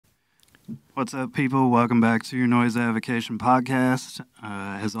What's up, people? Welcome back to your Noise Avocation podcast.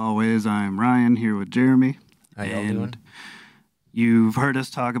 As always, I'm Ryan here with Jeremy. How y'all doing? You've heard us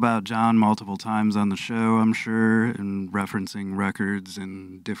talk about John multiple times on the show, I'm sure, and referencing records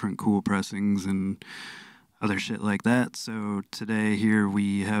and different cool pressings and other shit like that. So today here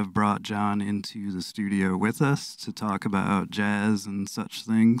we have brought John into the studio with us to talk about jazz and such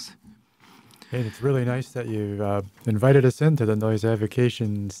things. And it's really nice that you invited us into the Noise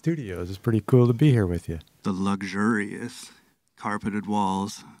Avocation studios. It's pretty cool to be here with you. The luxurious carpeted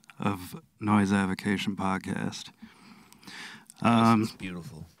walls of Noise Avocation podcast. It's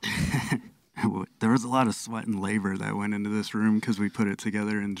beautiful. There was a lot of sweat and labor that went into this room because we put it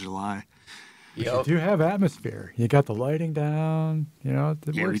together in July. You do have atmosphere. You got the lighting down,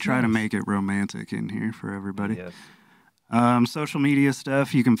 We try to make it romantic in here for everybody. Yes. Social media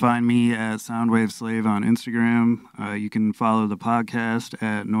stuff, you can find me at Soundwave Slave on Instagram. You can follow the podcast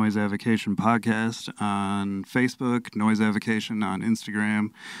at Noise Avocation Podcast on Facebook, Noise Avocation on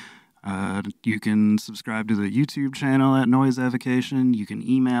Instagram. You can subscribe to the YouTube channel at Noise Avocation. You can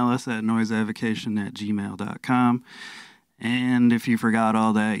email us at noiseavocation@gmail.com. And if you forgot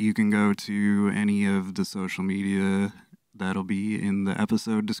all that, you can go to any of the social media that'll be in the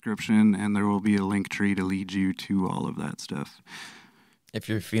episode description, and there will be a link tree to lead you to all of that stuff. If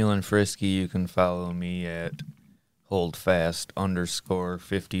you're feeling frisky, you can follow me at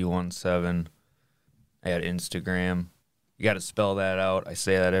holdfast_517 at Instagram. You got to spell that out. I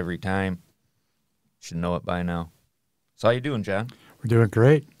say that every time. You should know it by now. So how you doing, John? We're doing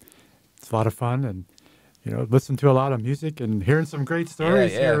great. It's a lot of fun, and listen to a lot of music and hearing some great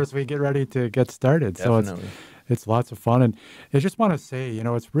stories here as we get ready to get started. Definitely. So it's lots of fun, and I just want to say,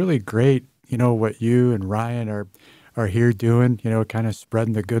 it's really great, what you and Ryan are here doing, kind of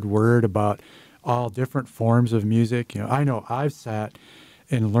spreading the good word about all different forms of music. I know I've sat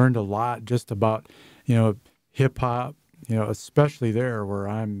and learned a lot just about, hip hop, especially there where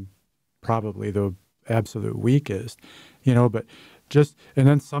I'm probably the absolute weakest, but and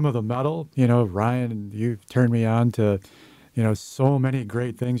then some of the metal, Ryan, and you turned me on to, so many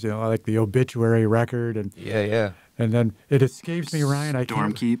great things, like the Obituary record. And Yeah. And then it escapes me, Ryan.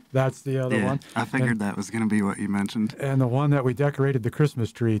 Stormkeep. That's the other one. I figured that was going to be what you mentioned. And the one that we decorated the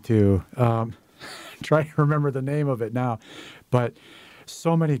Christmas tree to. Try to remember the name of it now. But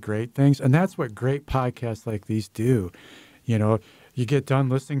so many great things. And that's what great podcasts like these do. You get done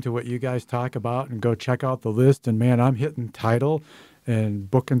listening to what you guys talk about and go check out the list. And, man, I'm hitting title and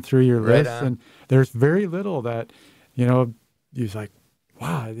booking through your list. And there's very little that, you're like,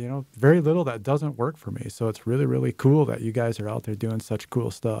 wow, very little that doesn't work for me. So it's really, really cool that you guys are out there doing such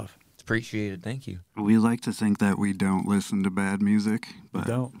cool stuff. It's appreciated. Thank you. We like to think that we don't listen to bad music, but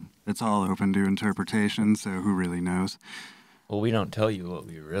it's all open to interpretation, so who really knows? Well, we don't tell you what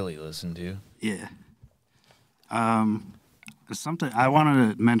we really listen to. Yeah. Something I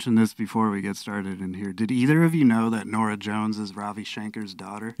wanted to mention this before we get started in here. Did either of you know that Norah Jones is Ravi Shankar's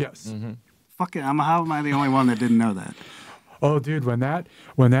daughter? Yes. Mm-hmm. Fuck it, how am I the only one that didn't know that? Oh, dude, when that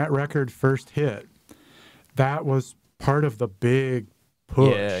record first hit, that was part of the big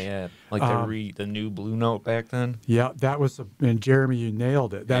push. Yeah. Like the new Blue Note back then. Yeah, that was, and Jeremy, you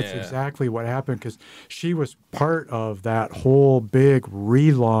nailed it. That's exactly what happened, because she was part of that whole big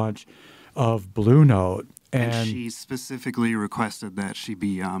relaunch of Blue Note. And she specifically requested that she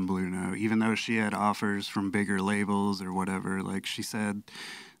be on Blue Note, even though she had offers from bigger labels or whatever. Like, she said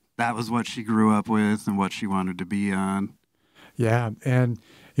that was what she grew up with and what she wanted to be on. Yeah, and,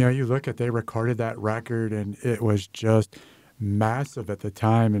 you look at, they recorded that record, and it was just massive at the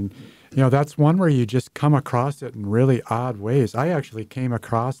time. And, that's one where you just come across it in really odd ways. I actually came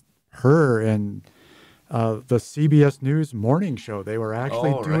across her in the CBS News morning show. They were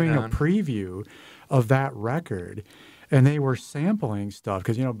actually doing a preview of that record, and they were sampling stuff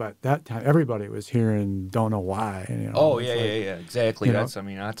because by that time everybody was hearing "Don't Know Why." Exactly. That's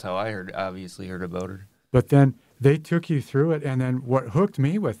how I obviously heard about her. But then they took you through it, and then what hooked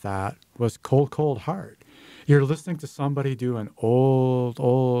me with that was "Cold Cold Heart." You're listening to somebody do an old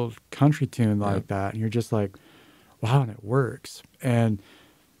country tune like that, and you're just like, wow, and it works. And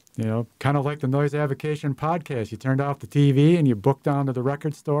kind of like the Noise Avocation podcast. You turned off the TV and you booked down to the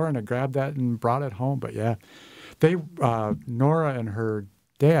record store and I grabbed that and brought it home. But yeah, Norah and her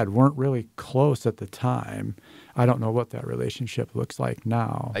dad weren't really close at the time. I don't know what that relationship looks like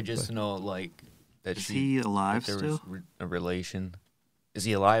now. I just know that is he alive there still? Was a relation. Is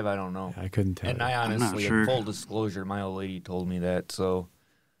he alive? I don't know. I couldn't tell. And I honestly, in full disclosure, my old lady told me that, so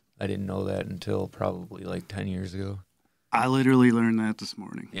I didn't know that until probably 10 years ago. I literally learned that this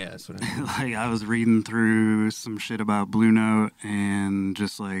morning. Yeah, that's what I mean. I was reading through some shit about Blue Note and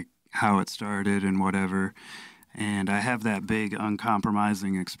just how it started and whatever. And I have that big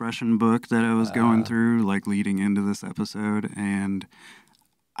uncompromising expression book that I was going through, like leading into this episode, and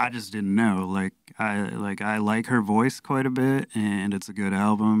I just didn't know. I like her voice quite a bit, and it's a good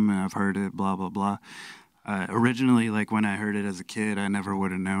album, and I've heard it, blah blah blah. Originally, like when I heard it as a kid, I never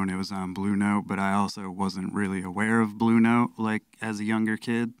would have known it was on Blue Note, but I also wasn't really aware of Blue Note like as a younger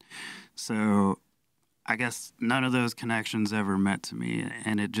kid. So I guess none of those connections ever met to me,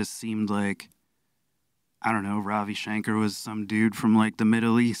 and it just seemed like, I don't know, Ravi Shankar was some dude from like the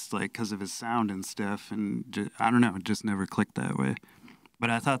Middle East, like because of his sound and stuff, and I don't know, it just never clicked that way. But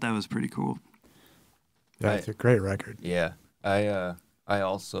I thought that was pretty cool. Yeah, it's a great record. Yeah, I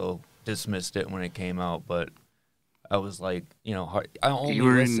also dismissed it when it came out, but I was like, you know, I only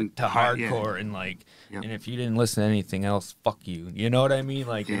listened to hardcore, and like, and if you didn't listen to anything else, fuck you. You know what I mean?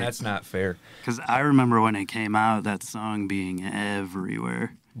 Like, and that's not fair. Because I remember when it came out, that song being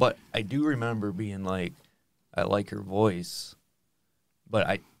everywhere. But I do remember being like, I like her voice, but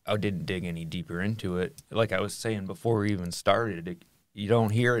I didn't dig any deeper into it. Like I was saying before we even started, you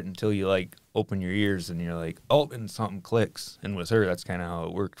don't hear it until you like open your ears and you're like, oh, and something clicks. And with her, that's kind of how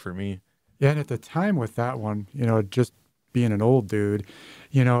it worked for me. Yeah, and at the time with that one, you know, just being an old dude,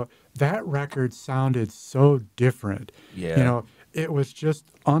 you know, that record sounded so different. Yeah. You know, it was just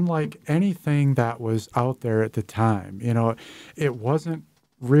unlike anything that was out there at the time. You know, it wasn't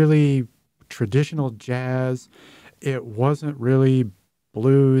really traditional jazz. It wasn't really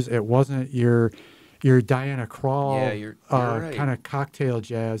blues. It wasn't your Diana Krall you're right. kind of cocktail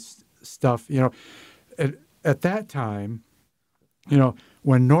jazz stuff. You know, at that time, you know,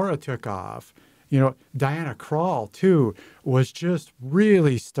 when Nora took off, you know, Diana Krall too was just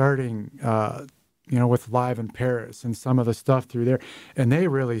really starting, you know, with Live in Paris and some of the stuff through there, and they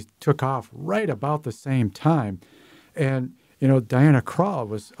really took off right about the same time. And you know, Diana Krall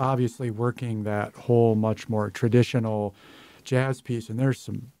was obviously working that whole much more traditional jazz piece, and there's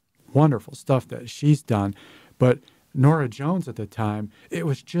some wonderful stuff that she's done. But Nora Jones at the time, it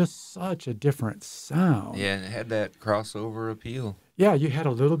was just such a different sound. Yeah, and it had that crossover appeal. Yeah, you had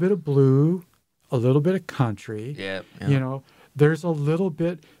a little bit of blue, a little bit of country. Yeah. You know, there's a little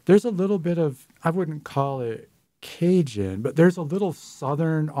bit of, I wouldn't call it Cajun, but there's a little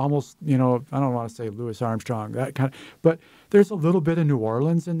Southern, almost, you know, I don't want to say Louis Armstrong, that kind of, but there's a little bit of New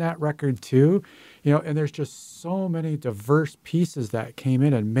Orleans in that record too, you know, and there's just so many diverse pieces that came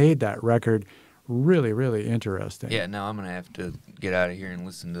in and made that record really, really interesting. Yeah, now I'm going to have to get out of here and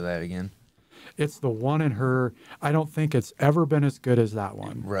listen to that again. It's the one in her, I don't think it's ever been as good as that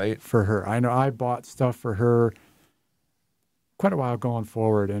one. Right. For her. I know I bought stuff for her quite a while going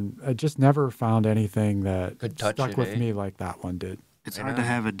forward, and I just never found anything that stuck with me like that one did. It's hard to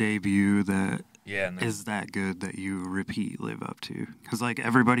have a debut that is that good that you repeat live up to. Because, like,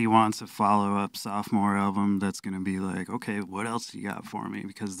 everybody wants a follow-up sophomore album that's going to be like, okay, what else you got for me?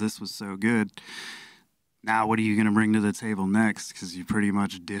 Because this was so good. Now what are you going to bring to the table next? Because you pretty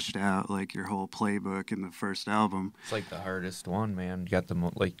much dished out, like, your whole playbook in the first album. It's, like, the hardest one, man. You got the,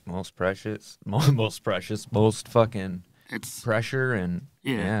 most precious, most fucking... It's pressure and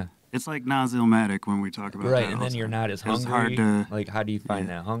yeah. It's like Nas-Illmatic when we talk about right, that. And then you're not as hungry. It's hard to, like, how do you find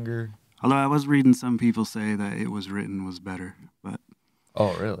that hunger? Although I was reading some people say that It Was Written was better, but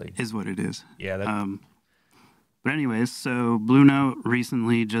oh really? Is what it is. Yeah. That... But anyways, so Blue Note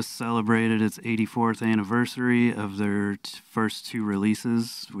recently just celebrated its 84th anniversary of their first two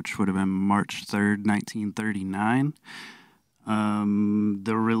releases, which would have been March 3rd, 1939.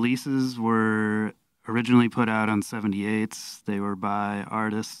 The releases were originally put out on 78s. They were by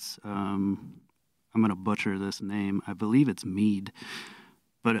artists. I'm going to butcher this name. I believe it's Mead,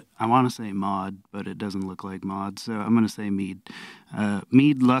 but I want to say Maud, but it doesn't look like Maud, so I'm going to say Mead.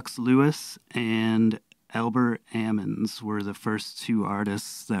 Mead Lux Lewis and Albert Ammons were the first two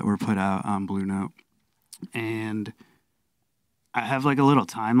artists that were put out on Blue Note. And I have like a little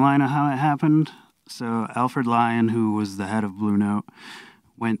timeline of how it happened. So Alfred Lyon, who was the head of Blue Note,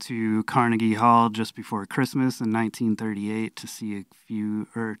 went to Carnegie Hall just before Christmas in 1938 to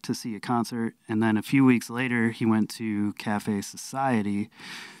see a concert, and then a few weeks later he went to Cafe Society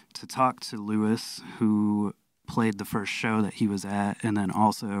to talk to Lewis, who played the first show that he was at, and then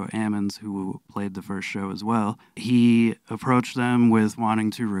also Ammons, who played the first show as well. He approached them with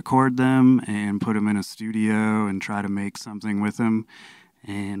wanting to record them and put them in a studio and try to make something with them,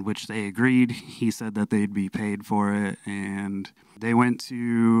 and which they agreed. He said that they'd be paid for it, and they went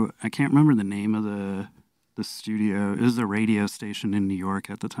to, I can't remember the name of the studio. It was a radio station in New York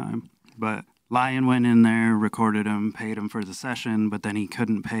at the time. But Lion went in there, recorded him, paid him for the session, but then he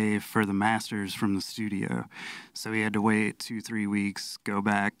couldn't pay for the masters from the studio. So he had to wait 2-3 weeks, go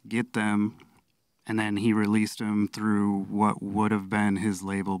back, get them, and then he released them through what would have been his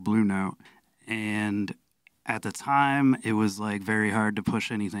label Blue Note. And at the time, it was like very hard to push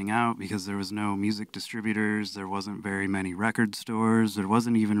anything out because there was no music distributors, there wasn't very many record stores, there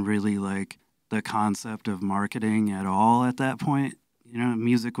wasn't even really like the concept of marketing at all at that point. You know,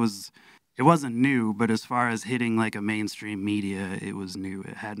 music was, it wasn't new, but as far as hitting like a mainstream media, it was new.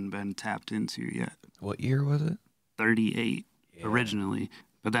 It hadn't been tapped into yet. What year was it? 38 originally,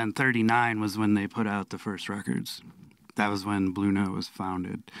 but then 39 was when they put out the first records. That was when Blue Note was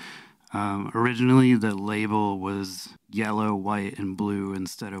founded. Originally, the label was yellow, white, and blue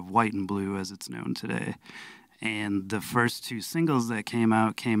instead of white and blue as it's known today. And the first 2 singles that came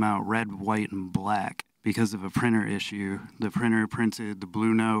out red, white, and black because of a printer issue. The printer printed the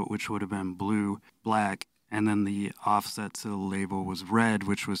Blue Note, which would have been blue, black, and then the offset to the label was red,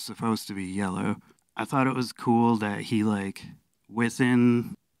 which was supposed to be yellow. I thought it was cool that he, like,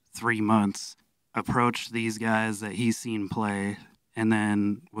 within 3 months, approached these guys that he's seen play and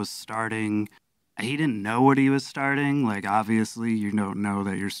then was starting. He didn't know what he was starting. Like, obviously, you don't know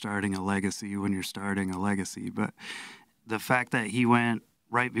that you're starting a legacy when you're starting a legacy. But the fact that he went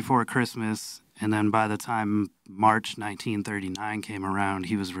right before Christmas, and then by the time March 1939 came around,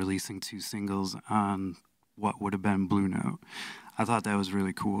 he was releasing 2 singles on what would have been Blue Note. I thought that was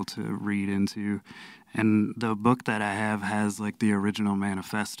really cool to read into. And the book that I have has, like, the original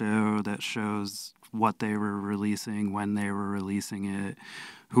manifesto that shows what they were releasing, when they were releasing it,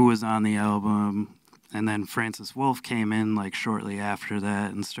 who was on the album. And then Francis Wolff came in like shortly after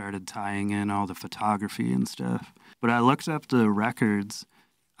that and started tying in all the photography and stuff. But I looked up the records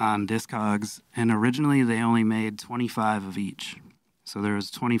on Discogs, and originally they only made 25 of each. So there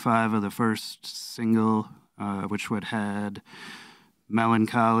was 25 of the first single, which would had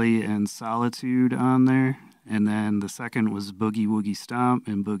Melancholy and Solitude on there. And then the second was Boogie Woogie Stomp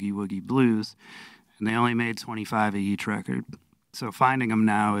and Boogie Woogie Blues. And they only made 25 of each record. So finding them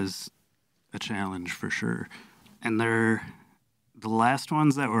now is a challenge for sure. And the last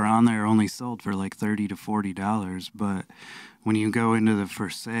ones that were on there only sold for like $30 to $40. But when you go into the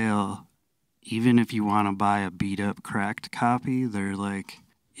for sale, even if you want to buy a beat up cracked copy, they're like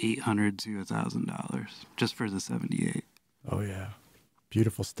 $800 to $1,000 just for the 78. Oh, yeah.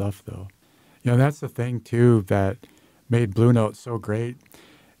 Beautiful stuff, though. You know, that's the thing, too, that made Blue Note so great.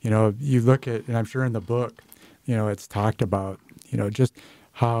 You know, you look at, and I'm sure in the book, you know, it's talked about, you know, just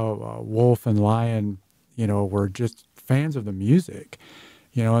how Wolff and Lion, you know, were just fans of the music,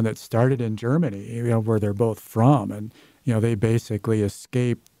 you know, and it started in Germany, you know, where they're both from. And, you know, they basically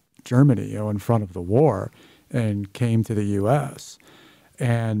escaped Germany, you know, in front of the war and came to the U.S.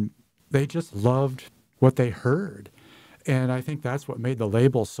 And they just loved what they heard. And I think that's what made the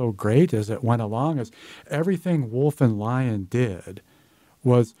label so great as it went along, is everything Wolff and Lion did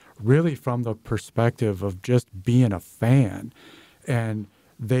was really from the perspective of just being a fan. And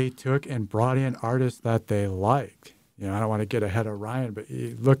they took and brought in artists that they liked. You know, I don't want to get ahead of Ryan, but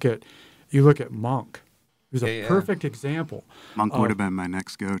you look at Monk. He was a perfect example. Monk would have been my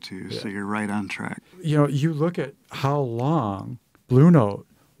next go-to, so you're right on track. You know, you look at how long Blue Note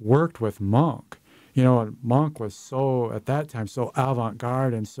worked with Monk. You know, and Monk was so, at that time, so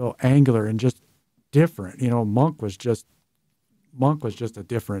avant-garde and so angular and just different. You know, Monk was just a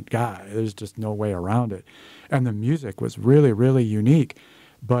different guy. There's just no way around it. And the music was really, really unique.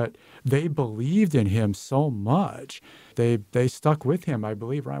 But they believed in him so much. They stuck with him, I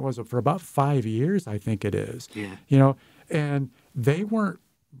believe, Ryan, was it for about 5 years, I think it is. Yeah. You know, and they weren't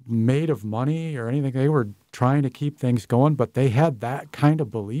made of money or anything. They were trying to keep things going, but they had that kind of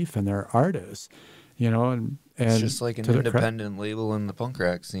belief in their artists, you know. And it's just like an independent label in the punk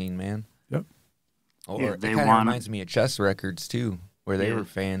rock scene, man. Yep. Or it kind of reminds me of Chess Records, too, where they were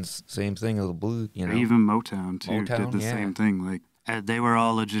fans, same thing as the blues, you know. Or even Motown, too, did the same thing. Like, they were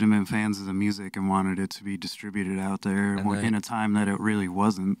all legitimate fans of the music and wanted it to be distributed out there in a time that it really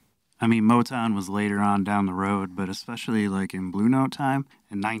wasn't. I mean, Motown was later on down the road, but especially like in Blue Note time,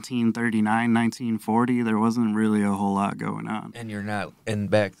 in 1939, 1940, there wasn't really a whole lot going on. And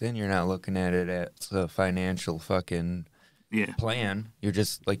back then you're not looking at it as a financial fucking plan. You're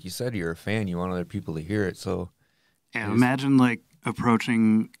just, like you said, you're a fan. You want other people to hear it. So yeah, imagine like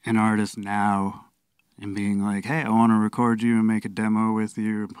approaching an artist now and being like, hey, I want to record you and make a demo with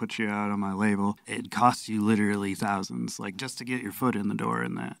you and put you out on my label, it costs you literally thousands, like just to get your foot in the door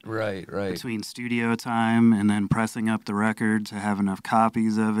in that. Right. Between studio time and then pressing up the record to have enough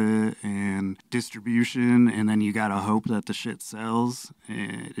copies of it and distribution, and then you gotta hope that the shit sells.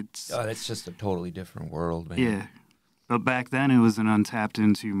 And That's just a totally different world, man. Yeah. But back then, it was an untapped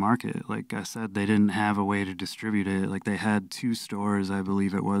into market. Like I said, they didn't have a way to distribute it. Like they had 2 stores, I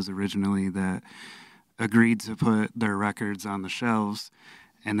believe it was originally, that agreed to put their records on the shelves.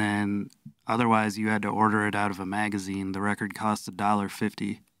 And then otherwise, you had to order it out of a magazine. The record cost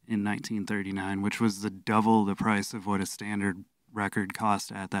 $1.50 in 1939, which was double the price of what a standard record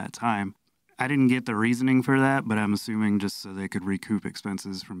cost at that time. I didn't get the reasoning for that, but I'm assuming just so they could recoup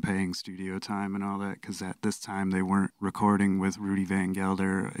expenses from paying studio time and all that, because at this time they weren't recording with Rudy Van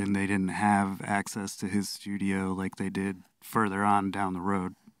Gelder and they didn't have access to his studio like they did further on down the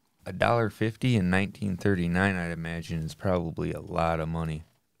road. $1.50 in 1939, I'd imagine, is probably a lot of money.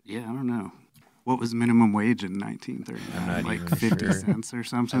 Yeah, I don't know. What was minimum wage in 1939? I'm not like even 50 sure. cents or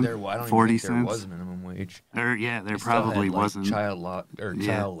something? I don't 40 even think there cents? was minimum wage. There They probably still had, wasn't.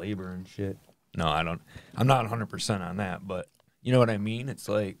 Child labor and shit. No, I don't. I'm not 100% on that, but you know what I mean? It's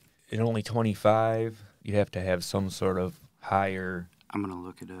like at only 25, you'd have to have some sort of higher, I'm going to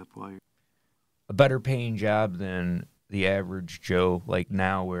look it up while you're... a better paying job than the average Joe, like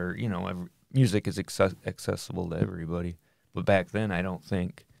now where, music is accessible to everybody. But back then, I don't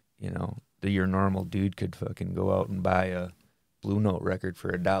think, your normal dude could fucking go out and buy a Blue Note record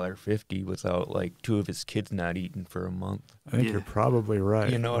for $1.50 without like 2 of his kids not eating for a month. I think you're probably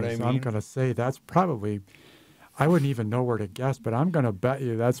right. You know what I mean? I'm going to say that's probably, I wouldn't even know where to guess, but I'm going to bet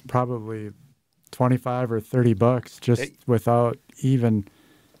you that's probably $25 or $30 just without even,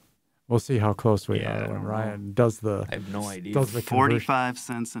 we'll see how close we are when Ryan does the, I have no idea. Does the 45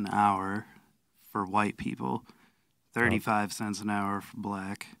 cents an hour for white people, 35 cents an hour for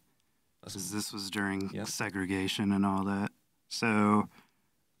black. This was during segregation and all that. So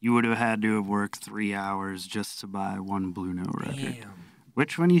you would have had to have worked 3 hours just to buy one Blue Note record. Damn.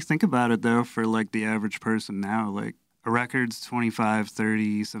 Which, when you think about it, though, for like the average person now, like a record's $25,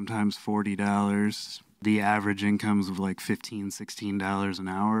 $30, sometimes $40. The average income's of like $15, $16 an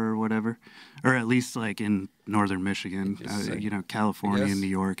hour or whatever, or at least like in northern Michigan. California and New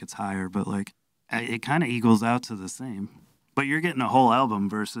York, it's higher, but like it kind of equals out to the same. But you're getting a whole album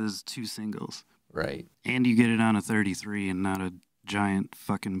versus 2 singles. Right. And you get it on a 33 and not a giant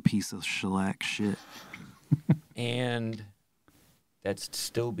fucking piece of shellac shit. And that'd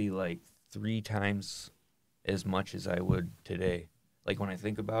still be like 3 times as much as I would today. Like when I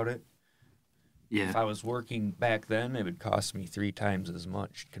think about it, if I was working back then, it would cost me 3 times as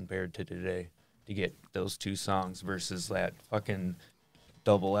much compared to today to get those 2 songs versus that fucking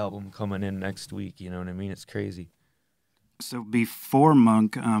double album coming in next week. You know what I mean? It's crazy. So before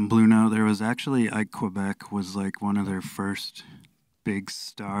Monk on Blue Note, there was actually Ike Quebec was like one of their first big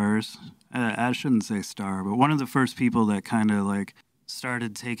stars. I shouldn't say star, but one of the first people that kind of like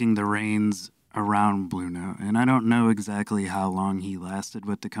started taking the reins around Blue Note. And I don't know exactly how long he lasted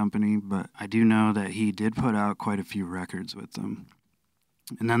with the company, but I do know that he did put out quite a few records with them.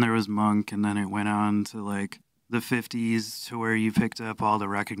 And then there was Monk, and then it went on to like the 50s to where you picked up all the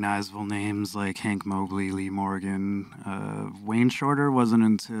recognizable names like Hank Mobley, Lee Morgan. Wayne Shorter wasn't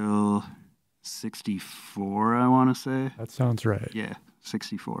until 64, I want to say. That sounds right. Yeah,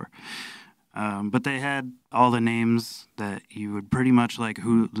 64. But they had all the names that you would pretty much like,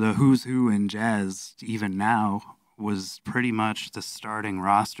 the who's who in jazz, even now, was pretty much the starting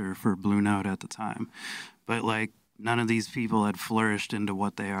roster for Blue Note at the time. But like, none of these people had flourished into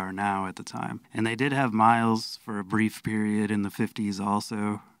what they are now at the time. And they did have Miles for a brief period in the 50s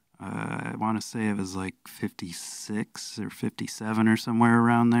also. I want to say it was like 56 or 57 or somewhere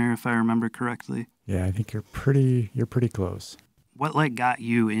around there, if I remember correctly. Yeah, I think you're pretty close. What like got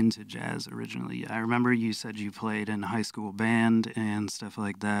you into jazz originally? I remember you said you played in a high school band and stuff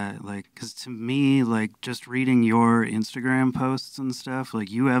like that. Like, because to me, like just reading your Instagram posts and stuff,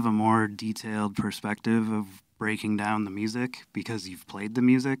 like you have a more detailed perspective of breaking down the music because you've played the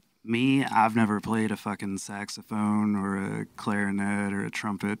music. Me, I've never played a fucking saxophone or a clarinet or a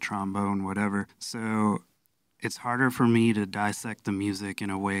trumpet, trombone, whatever. So it's harder for me to dissect the music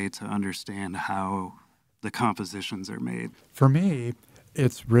in a way to understand how the compositions are made. For me,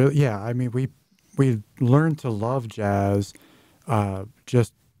 it's really, I mean, we learned to love jazz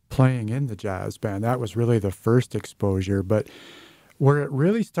just playing in the jazz band. That was really the first exposure. But where it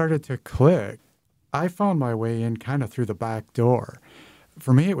really started to click, I found my way in kind of through the back door.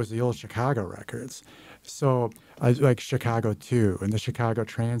 For me, it was the old Chicago records. So I like Chicago too, and the Chicago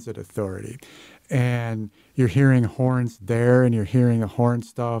Transit Authority. And you're hearing horns there, and you're hearing the horn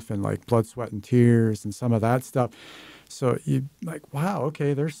stuff and like Blood, Sweat, and Tears and some of that stuff. So you like, wow,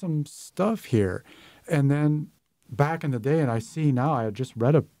 okay, there's some stuff here. And then back in the day, and I see now, I had just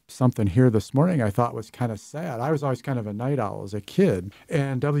read something here this morning I thought was kind of sad. I was always kind of a night owl as a kid.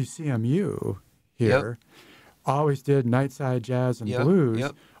 And WCMU here always did nightside jazz and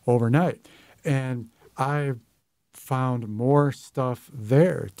blues overnight. And I found more stuff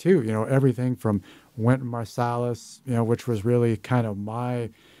there too, everything from Wynton Marsalis, which was really kind of my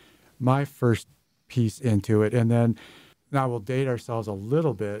first piece into it. And then now we'll date ourselves a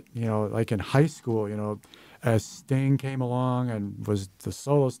little bit, like in high school, as Sting came along and was the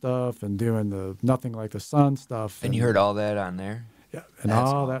solo stuff and doing the Nothing Like the Sun stuff. And you heard all that on there? Yeah, and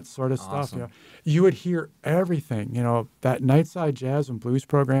all that sort of stuff. You would hear everything. That Nightside Jazz and Blues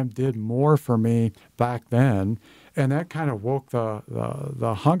program did more for me back then, and that kind of woke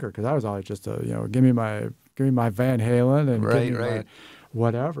the hunger, because I was always just give me my Van Halen and give me my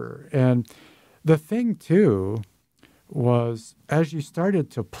whatever. And the thing too was, as you started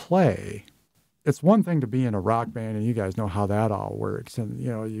to play, it's one thing to be in a rock band, and you guys know how that all works. And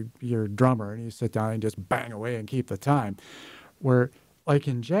you're a drummer, and you sit down and just bang away and keep the time. Where, like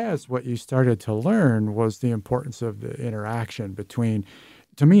in jazz, what you started to learn was the importance of the interaction between,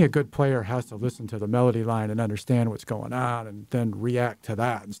 to me, a good player has to listen to the melody line and understand what's going on and then react to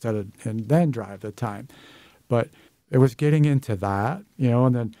that and then drive the time. But it was getting into that,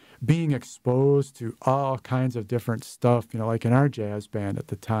 and then being exposed to all kinds of different stuff, like in our jazz band at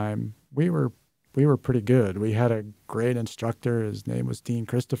the time, we were pretty good. We had a great instructor. His name was Dean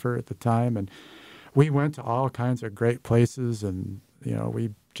Christopher at the time, and we went to all kinds of great places, and, we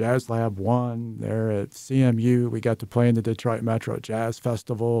Jazz Lab won there at CMU. We got to play in the Detroit Metro Jazz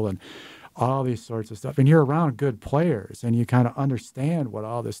Festival and all these sorts of stuff. And you're around good players, and you kind of understand what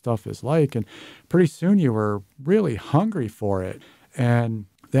all this stuff is like. And pretty soon you were really hungry for it. And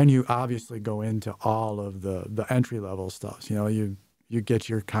then you obviously go into all of the entry-level stuff. You get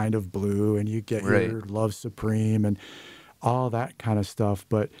your Kind of Blue, and you get your Love Supreme and all that kind of stuff.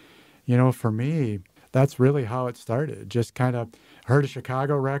 But for me, that's really how it started. Just kind of heard a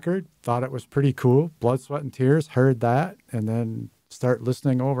Chicago record, thought it was pretty cool. Blood, Sweat, and Tears, heard that, and then start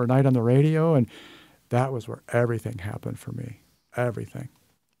listening overnight on the radio, and that was where everything happened for me. Everything.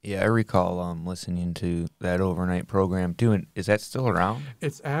 Yeah, I recall listening to that overnight program too. And is that still around?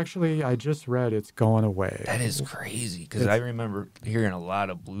 It's actually, I just read it's going away. That is crazy, because I remember hearing a lot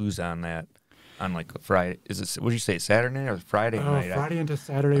of blues on that. On like a Friday, would you say Saturday night or Friday night? Friday into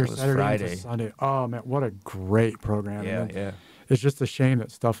Saturday or Saturday into Sunday. Oh man, what a great program! Yeah. It's just a shame that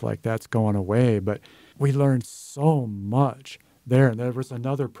stuff like that's going away. But we learned so much there. And there was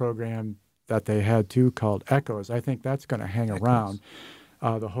another program that they had too called Echoes. I think that's going to hang around.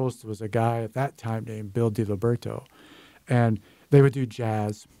 The host was a guy at that time named Bill DiLiberto, and they would do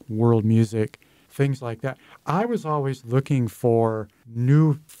jazz, world music, things like that. I was always looking for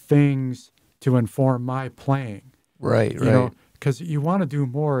new things to inform my playing. Right. Because you want to do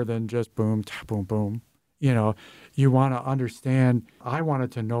more than just boom, ta, boom, boom. You want to understand. I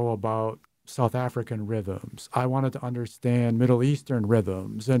wanted to know about South African rhythms. I wanted to understand Middle Eastern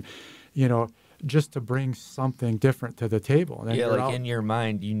rhythms, and, just to bring something different to the table. And like in your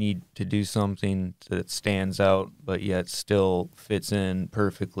mind, you need to do something that stands out, but yet still fits in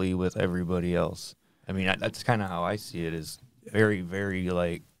perfectly with everybody else. I mean, that's kind of how I see it, is very, very,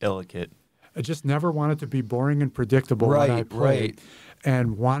 like, delicate. I just never wanted to be boring and predictable when I played,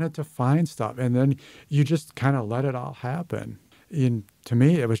 and wanted to find stuff. And then you just kind of let it all happen. And to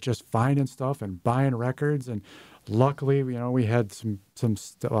me, it was just finding stuff and buying records. And luckily, we had some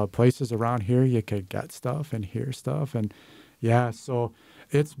places around here you could get stuff and hear stuff. And so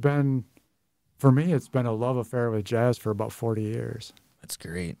for me, it's been a love affair with jazz for about 40 years. That's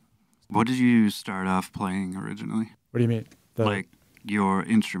great. What did you start off playing originally? What do you mean? Like your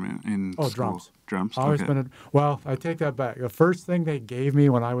instrument in school? Drums. Drums. Always been I take that back. The first thing they gave me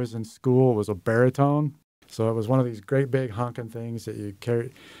when I was in school was a baritone. So it was one of these great big honking things that you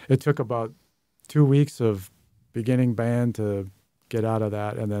carry. It took about 2 weeks of beginning band to get out of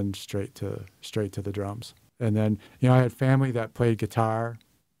that, and then straight to the drums. And then, I had family that played guitar,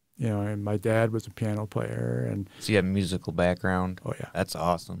 and my dad was a piano player. And so you have a musical background? Oh, yeah. That's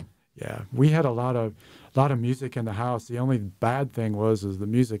awesome. Yeah, we had a lot of music in the house. The only bad thing was the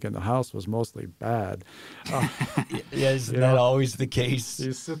music in the house was mostly bad. Isn't that always the case?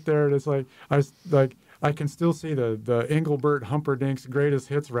 You sit there and it's like I can still see the Engelbert Humperdinck's greatest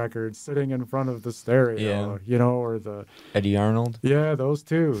hits record sitting in front of the stereo. Or the Eddie Arnold. Yeah, those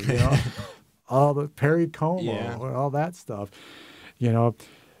two. all the Perry Como, Yeah. all that stuff, you know.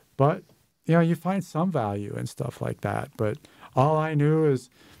 But, you know, you find some value in stuff like that. But all I knew is,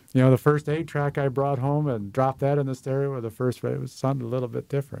 you know, the first 8-track I brought home and dropped that in the stereo with the first, it was something a little bit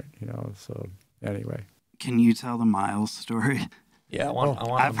different, you know. So anyway. Can you tell the Miles story? Yeah, I want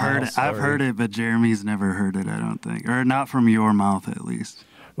I've the heard Miles it. I've story. heard it, but Jeremy's never heard it, I don't think. Or not from your mouth, at least.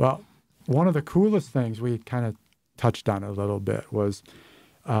 Well, one of the coolest things we kind of touched on a little bit was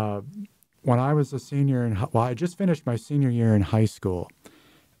when I was a senior I just finished my senior year in high school,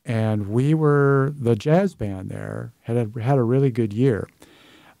 and we were the jazz band there had a really good year,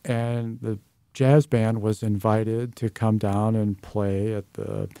 and the jazz band was invited to come down and play at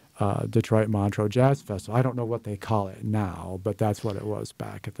the Detroit Montreux Jazz Festival. I don't know what they call it now, but that's what it was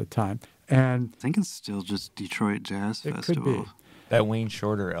back at the time. And I think it's still just Detroit Jazz it Festival. could be. That Wayne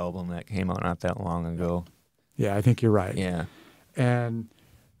Shorter album that came out not that long ago. Yeah, I think you're right. Yeah. And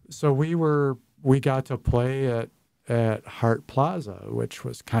so we got to play at Hart Plaza, which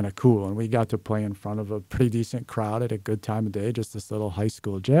was kind of cool. And we got to play in front of a pretty decent crowd at a good time of day, just this little high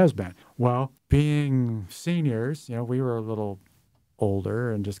school jazz band. Well, being seniors, you know, we were a little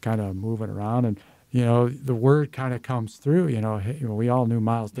older and just kind of moving around. And, you know, the word kind of comes through, you know, hey, we all knew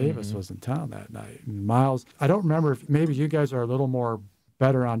Miles Davis was in town that night. And Miles, I don't remember if maybe you guys are a little more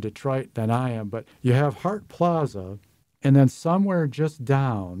better on Detroit than I am, but you have Hart Plaza, and then somewhere just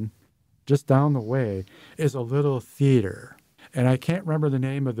down the way is a little theater. And I can't remember the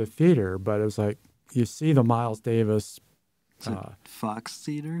name of the theater, but it was like, you see the Miles Davis. Fox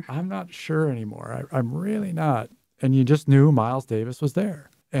Theater? I'm not sure anymore. I'm really not. And you just knew Miles Davis was there.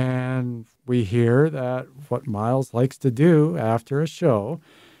 And we hear that what Miles likes to do after a show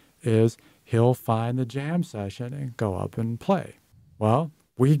is he'll find the jam session and go up and play. Well,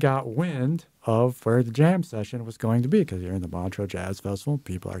 we got wind of where the jam session was going to be because you're in the Montreux Jazz Festival.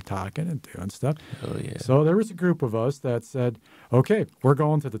 People are talking and doing stuff. Oh, yeah. So there was a group of us that said, okay, we're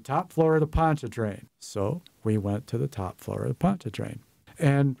going to the top floor of the Pontchartrain. So we went to the top floor of the Pontchartrain.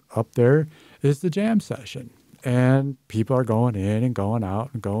 And up there is the jam session. And people are going in and going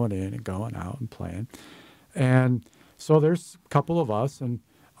out and going in and going out and playing. And so there's a couple of us, and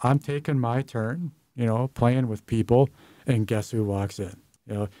I'm taking my turn, you know, playing with people. And guess who walks in?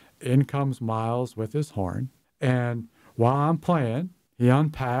 You know, in comes Miles with his horn. And while I'm playing, he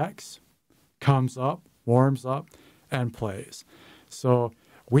unpacks, comes up, warms up, and plays. So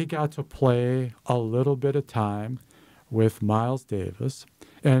we got to play a little bit of time with Miles Davis.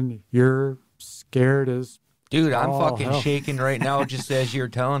 And you're scared as Dude, I'm fucking hell. shaking right now just as you're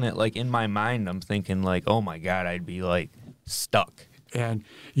telling it. Like, in my mind, I'm thinking, like, oh, my God, I'd be, like, stuck. And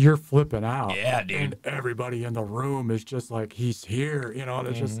you're flipping out. Yeah, dude. And everybody in the room is just like, he's here. You know,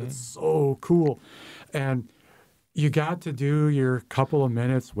 and it's so cool. And you got to do your couple of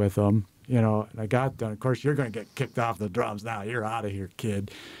minutes with him, you know, and I got done. Of course, you're going to get kicked off the drums now. You're out of here,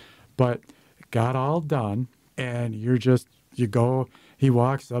 kid. But got all done, and you go, he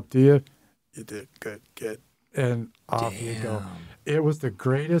walks up to you. You did good, kid. And off you go. It was the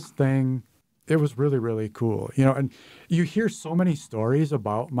greatest thing. It was really, really cool. You know, and you hear so many stories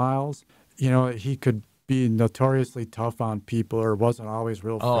about Miles. You know, he could be notoriously tough on people or wasn't always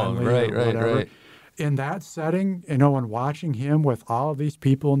real friendly or whatever. Right. In that setting, you know, and watching him with all of these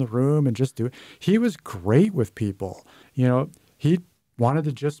people in the room and he was great with people. You know, he wanted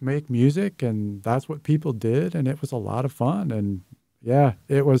to just make music, and that's what people did, and it was a lot of fun. And yeah,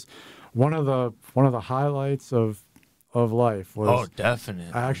 it was one of the highlights of life was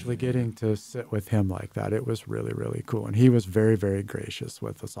definitely actually getting to sit with him like that. It was really, really cool. And he was very, very gracious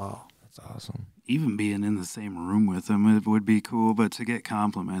with us all. That's awesome. Even being in the same room with him, it would be cool, but to get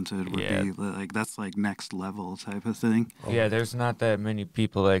complimented would be like, that's like next level type of thing. Yeah, there's not that many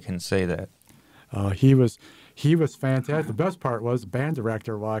people that can say that. He was fantastic. The best part was the band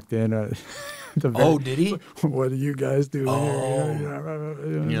director walked in. Did he? What do you guys do here?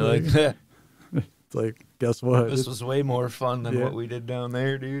 And you're like, it's like, guess what? this was way more fun than what we did down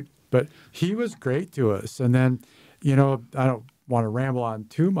there, dude. But he was great to us. And then, you know, I don't want to ramble on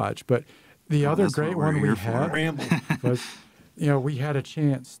too much, but the other great one we had was, you know, we had a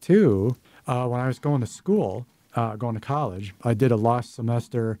chance too, when I was going to school, going to college. I did a lost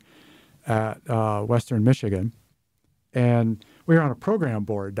semester at Western Michigan, and we were on a program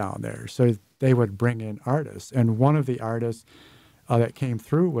board down there. So they would bring in artists. And one of the artists that came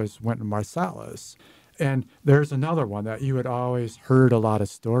through was Wynton Marsalis. And there's another one that you had always heard a lot of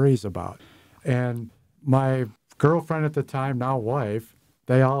stories about. And my girlfriend at the time, now wife,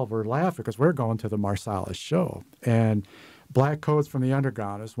 they all were laughing because we're going to the Marsalis show. And Black Codes from the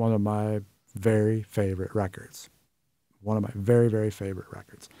Underground is one of my very favorite records. one of my very, very favorite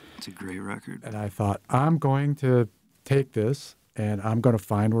records. It's a great record. And I thought, I'm going to take this and I'm going to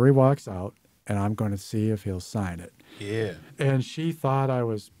find where he walks out and I'm going to see if he'll sign it. Yeah. And she thought I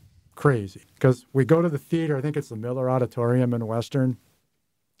was crazy because we go to the theater. I think it's the Miller Auditorium in Western.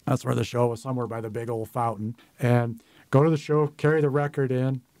 That's where the show was, somewhere by the big old fountain. And go to the show, carry the record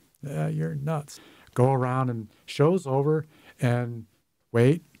in. You're nuts. Go around and show's over and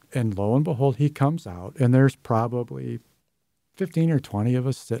wait. And lo and behold, he comes out and there's probably 15 or 20 of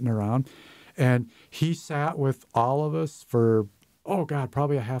us sitting around. And he sat with all of us for, oh God,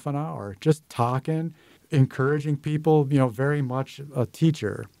 probably a half an hour, just talking, encouraging people, very much a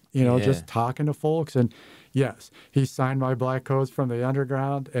teacher, just talking to folks. And yes, he signed my Black Codes from the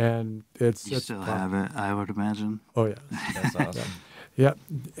Underground, and you still have it, I would imagine. Oh, yeah. That's awesome. Yeah.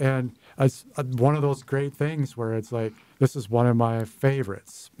 And it's one of those great things where it's like, this is one of my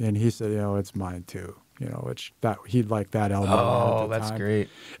favorites. And he said, it's mine too. He'd like that album. Oh, that's time. Great.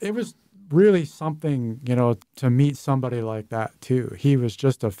 It was really something, to meet somebody like that too. He was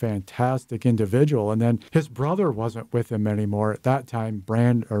just a fantastic individual. And then his brother wasn't with him anymore at that time.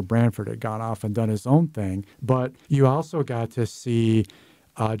 Branford had gone off and done his own thing. But you also got to see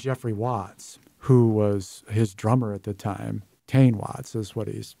Jeffrey Watts, who was his drummer at the time. Tane Watts is what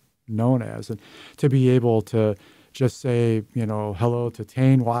he's known as. And to be able to just say, hello to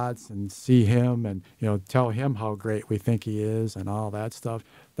Tane Watts and see him and, tell him how great we think he is and all that stuff.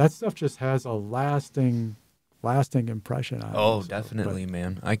 That stuff just has a lasting impression on me. Oh, definitely,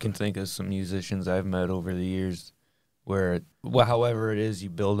 man. I can think of some musicians I've met over the years where, however it is, you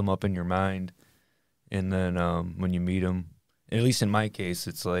build them up in your mind. And then when you meet them, at least in my case,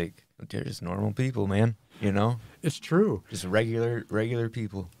 it's like, they're just normal people, man. It's true. Just regular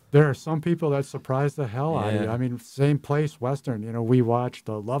people. There are some people that surprise the hell out of you. I mean, same place, Western. We watched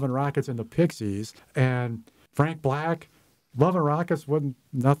the Love and Rockets and the Pixies, and Frank Black, Love and Rockets wouldn't,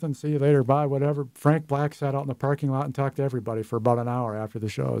 nothing, see you later, bye, whatever. Frank Black sat out in the parking lot and talked to everybody for about an hour after the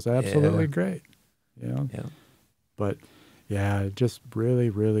show. It was absolutely great. Yeah. But, yeah, just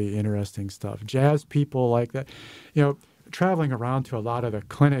really, really interesting stuff. Jazz people like that. Traveling around to a lot of the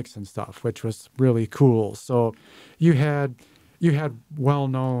clinics and stuff, which was really cool. So you had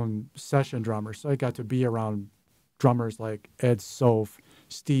well-known session drummers. So I got to be around drummers like Ed Soph,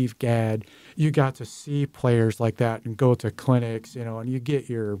 Steve Gadd. You got to see players like that and go to clinics, and you get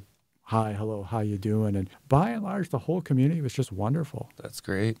your hi, hello, how you doing? And by and large, the whole community was just wonderful. That's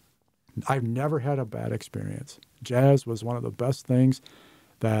great. I've never had a bad experience. Jazz was one of the best things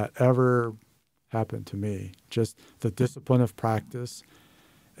that ever happened to me. Just the discipline of practice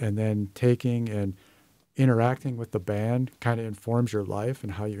and then taking and interacting with the band kind of informs your life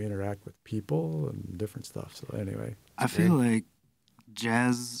and how you interact with people and different stuff. So anyway. I feel like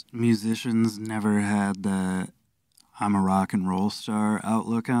jazz musicians never had the I'm a rock and roll star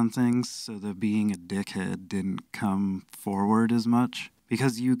outlook on things, so the being a dickhead didn't come forward as much.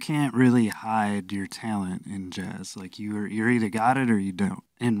 Because you can't really hide your talent in jazz. Like, you're either got it or you don't.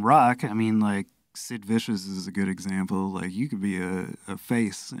 In rock, I mean, like, Sid Vicious is a good example. Like, you could be a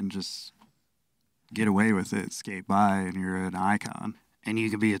face and just get away with it, skate by, and you're an icon. And you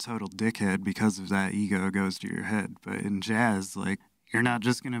could be a total dickhead because of that ego goes to your head. But in jazz, like, you're not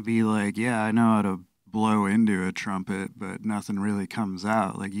just going to be like, yeah, I know how to blow into a trumpet, but nothing really comes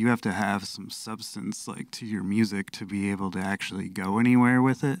out. Like, you have to have some substance, like, to your music to be able to actually go anywhere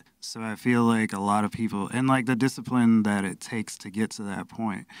with it. So I feel like a lot of people, and like the discipline that it takes to get to that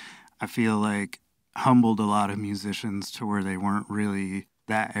point, I feel like humbled a lot of musicians to where they weren't really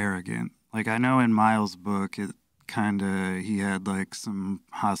that arrogant. Like, I know in Miles' book, it kind of, he had like some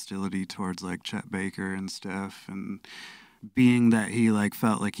hostility towards like Chet Baker and stuff, and being that he like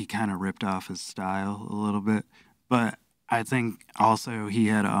felt like he kind of ripped off his style a little bit. But I think also he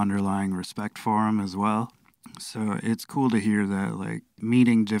had an underlying respect for him as well. So it's cool to hear that, like,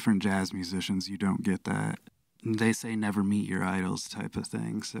 meeting different jazz musicians, you don't get that. They say never meet your idols type of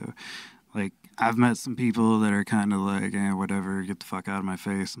thing. So, like, I've met some people that are kind of like, whatever, get the fuck out of my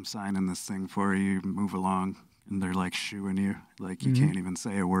face. I'm signing this thing for you, move along. And they're like shooing you. Like, you can't even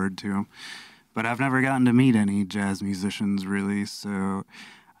say a word to them. But I've never gotten to meet any jazz musicians, really, so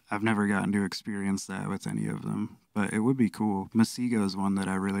I've never gotten to experience that with any of them. But it would be cool. Masego is one that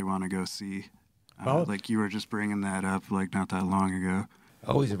I really want to go see. Like, you were just bringing that up, like, not that long ago.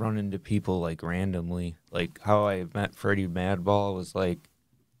 I always run into people, like, randomly. Like, how I met Freddie Madball was, like,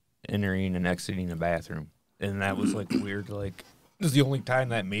 entering and exiting a bathroom. And that was, like, weird, like, it was the only time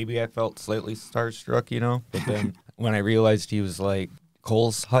that maybe I felt slightly starstruck, But then when I realized he was, like,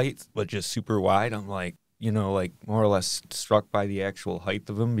 Cole's height, but just super wide, I'm like, like more or less struck by the actual height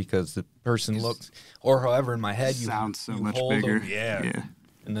of him because the person looks, or however in my head you sounds so you much hold bigger. him, yeah. Yeah.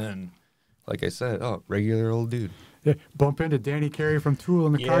 And then, like I said, regular old dude. Yeah, bump into Danny Carey from Tool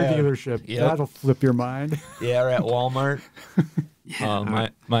in the car Yeah. dealership. Yep. That'll flip your mind. Yeah, or at Walmart.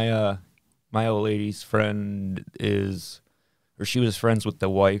 Yeah. My old lady's friend she was friends with the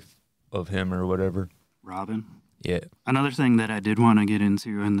wife of him or whatever. Robin. Yeah. Another thing that I did want to get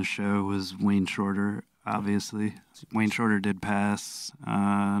into in the show was Wayne Shorter, obviously. Wayne Shorter did pass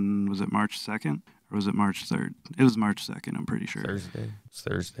on, was it March 2nd? Or was it March 3rd? It was March 2nd, I'm pretty sure. Thursday. It's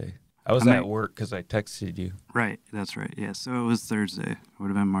Thursday. I was at work because I texted you. Right, that's right. Yeah, so it was Thursday. It would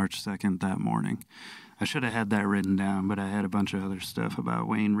have been March 2nd that morning. I should have had that written down, but I had a bunch of other stuff about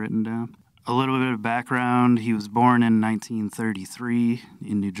Wayne written down. A little bit of background. He was born in 1933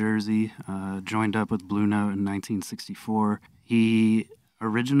 in New Jersey, joined up with Blue Note in 1964. He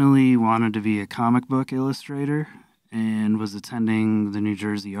originally wanted to be a comic book illustrator and was attending the New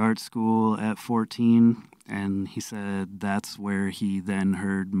Jersey Art School at 14. And he said that's where he then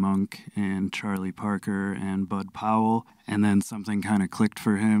heard Monk and Charlie Parker and Bud Powell. And then something kind of clicked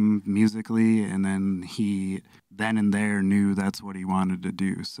for him musically. And then he then and there knew that's what he wanted to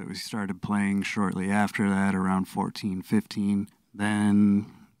do. So he started playing shortly after that, around 14, 15. Then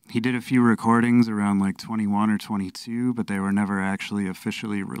he did a few recordings around like 21 or 22, but they were never actually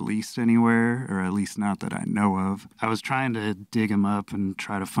officially released anywhere, or at least not that I know of. I was trying to dig him up and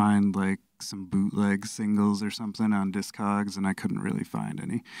try to find like some bootleg singles or something on Discogs, and I couldn't really find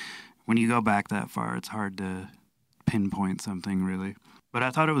any. When you go back that far, it's hard to pinpoint something really. But I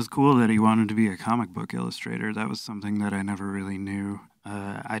thought it was cool that he wanted to be a comic book illustrator. That was something that I never really knew.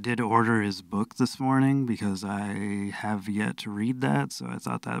 I did order his book this morning because I have yet to read that, so I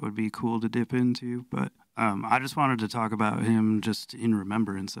thought that would be cool to dip into. But I just wanted to talk about him just in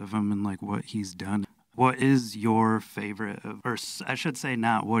remembrance of him and like what he's done. What is your favorite, or I should say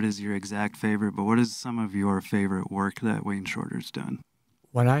not what is your exact favorite, but what is some of your favorite work that Wayne Shorter's done?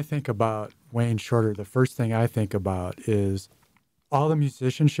 When I think about Wayne Shorter, the first thing I think about is all the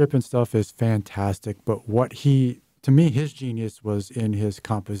musicianship and stuff is fantastic, but to me, his genius was in his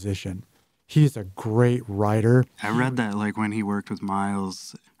composition. He's a great writer. I read that like when he worked with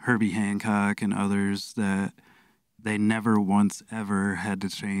Miles, Herbie Hancock, and others, that they never once ever had to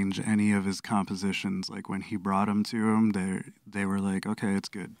change any of his compositions. Like when he brought them to him, they were like, okay, it's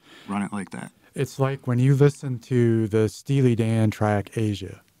good. Run it like that. It's like when you listen to the Steely Dan track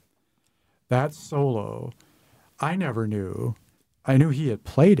Asia. That solo, I never knew. I knew he had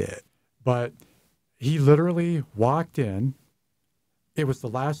played it, but he literally walked in. It was the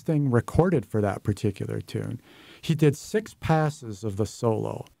last thing recorded for that particular tune. He did 6 passes of the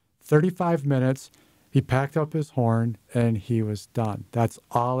solo, 35 minutes. He packed up his horn and he was done. That's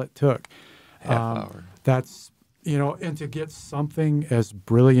all it took. Half hour. That's, and to get something as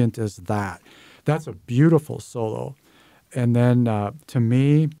brilliant as that, that's a beautiful solo. And then to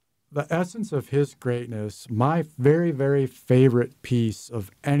me, the essence of his greatness, my very, very favorite piece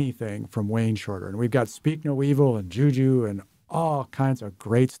of anything from Wayne Shorter, and we've got Speak No Evil and Juju and all kinds of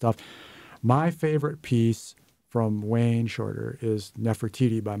great stuff. My favorite piece from Wayne Shorter is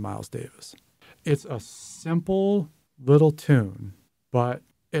Nefertiti by Miles Davis. It's a simple little tune, but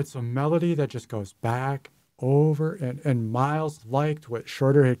it's a melody that just goes back over, and Miles liked what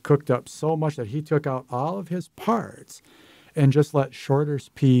Shorter had cooked up so much that he took out all of his parts and just let Shorter's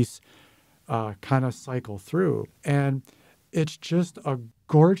piece kind of cycle through. And it's just a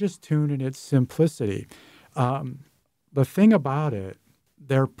gorgeous tune in its simplicity. The thing about it,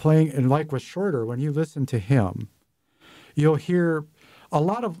 they're playing, and like with Shorter, when you listen to him, you'll hear a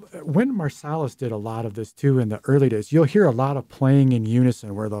lot of, Wynton Marsalis did a lot of this too in the early days. You'll hear a lot of playing in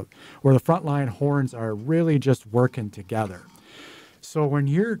unison where the frontline horns are really just working together. So when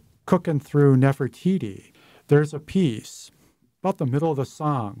you're cooking through Nefertiti, there's a piece about the middle of the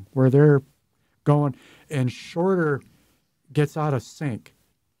song where they're going, and Shorter gets out of sync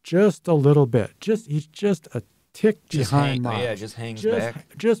just a little bit. He's just a tick behind Miles. Yeah, just hangs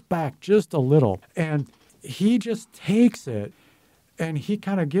back. Just back, just a little. And he just takes it, and he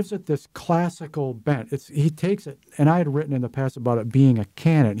kind of gives it this classical bent. He takes it, and I had written in the past about it being a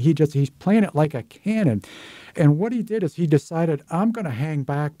canon. He's playing it like a canon. And what he did is he decided, I'm going to hang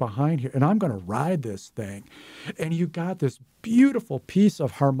back behind here, and I'm going to ride this thing. And you got this beautiful piece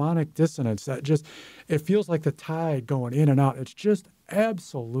of harmonic dissonance that it feels like the tide going in and out. It's just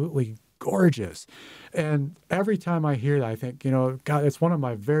absolutely gorgeous. And every time I hear that, I think, God, it's one of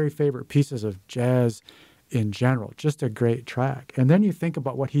my very favorite pieces of jazz in general. Just a great track. And then you think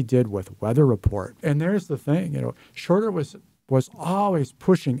about what he did with Weather Report. And there's the thing, Shorter was was always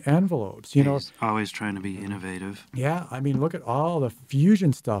pushing envelopes, you know. He's always trying to be innovative. Yeah, I mean, look at all the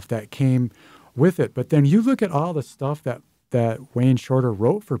fusion stuff that came with it. But then you look at all the stuff that Wayne Shorter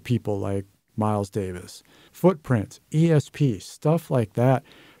wrote for people like Miles Davis, Footprints, ESP, stuff like that.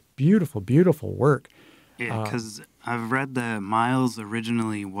 Beautiful, beautiful work. Yeah, because I've read that Miles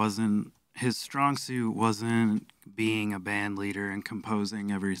originally wasn't, his strong suit wasn't being a band leader and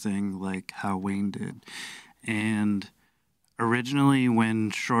composing everything like how Wayne did. And originally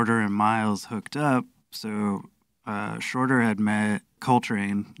when Shorter and Miles hooked up, so Shorter had met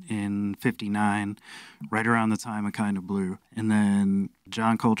Coltrane in '59, right around the time of Kind of Blue. And then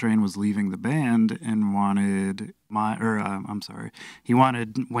John Coltrane was leaving the band and wanted he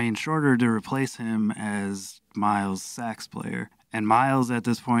wanted Wayne Shorter to replace him as Miles' sax player. And Miles at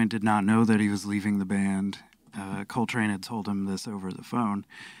this point did not know that he was leaving the band. Coltrane had told him this over the phone.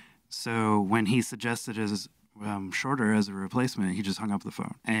 So when he suggested his Shorter as a replacement, he just hung up the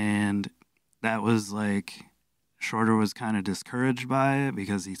phone. And that was like, Shorter was kind of discouraged by it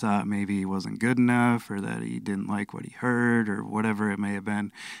because he thought maybe he wasn't good enough or that he didn't like what he heard or whatever it may have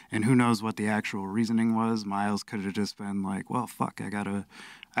been. And who knows what the actual reasoning was. Miles could have just been like, well, fuck, I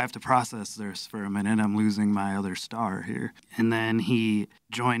have to process this for a minute. I'm losing my other star here. And then he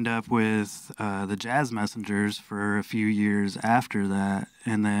joined up with the Jazz Messengers for a few years after that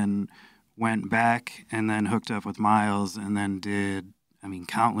and then went back and then hooked up with Miles and then did,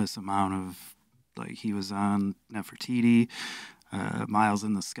 countless amount of, like he was on Nefertiti, Miles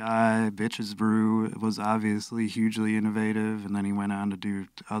in the Sky, Bitches Brew was obviously hugely innovative, and then he went on to do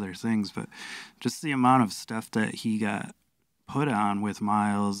other things. But just the amount of stuff that he got put on with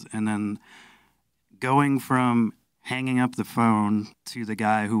Miles, and then going from hanging up the phone to the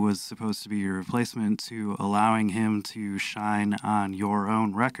guy who was supposed to be your replacement to allowing him to shine on your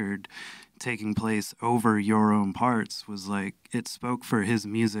own record, taking place over your own parts, was like, it spoke for his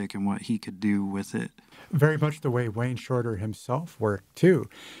music and what he could do with it. Very much the way Wayne Shorter himself worked too.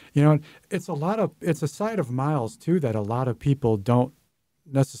 You know, it's a side of Miles too that a lot of people don't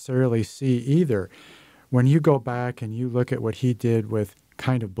necessarily see either. When you go back and you look at what he did with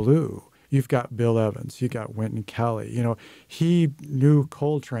Kind of Blue, you've got Bill Evans, you got Wynton Kelly, you know, he knew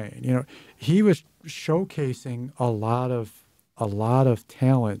Coltrane, you know, he was showcasing a lot of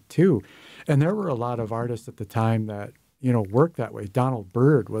talent too. And there were a lot of artists at the time that, you know, worked that way. Donald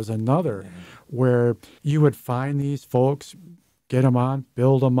Byrd was another, where you would find these folks, get them on,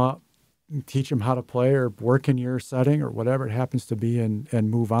 build them up, teach them how to play or work in your setting or whatever it happens to be, and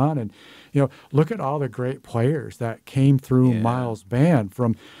move on. And, you know, look at all the great players that came through Miles' band,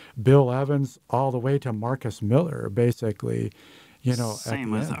 from Bill Evans all the way to Marcus Miller, basically. You know,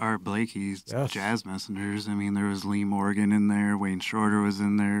 same with Art Blakey's Jazz Messengers. I mean, there was Lee Morgan in there, Wayne Shorter was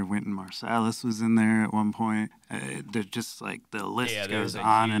in there, Wynton Marsalis was in there at one point. They're just like, the list goes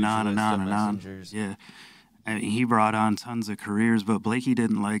on and on and on and on. Yeah. I mean, he brought on tons of careers, but Blakey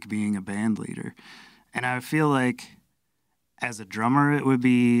didn't like being a band leader. And I feel like as a drummer, it would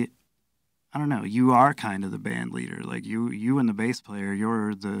be, I don't know, you are kind of the band leader. Like you and the bass player,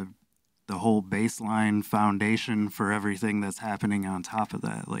 you're the whole baseline foundation for everything that's happening on top of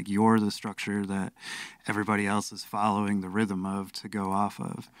that. Like, you're the structure that everybody else is following the rhythm of to go off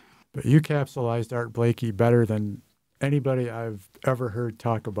of. But you capsulized Art Blakey better than anybody I've ever heard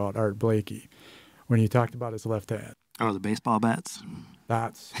talk about Art Blakey when you talked about his left hand. Oh, the baseball bats?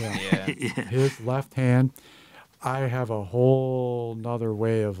 That's him. Yeah. His left hand. I have a whole nother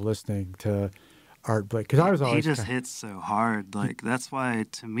way of listening to Art Blakey, because I was always, he just hits so hard. Like, that's why,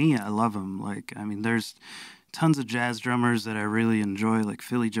 to me, I love him. Like, I mean, there's tons of jazz drummers that I really enjoy. Like,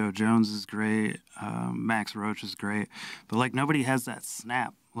 Philly Joe Jones is great, Max Roach is great, but like, nobody has that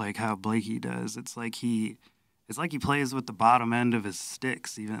snap like how Blakey does. It's like he plays with the bottom end of his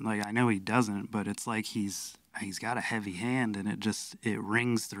sticks. Even, like, I know he doesn't, but it's like he's got a heavy hand, and it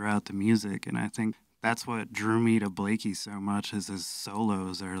rings throughout the music. And I think that's what drew me to Blakey so much, is his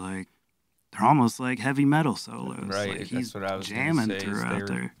solos are like, they're almost like heavy metal solos. Right, like, that's what I was jamming gonna say, throughout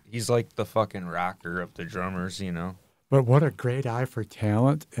there. He's like the fucking rocker of the drummers, you know. But what a great eye for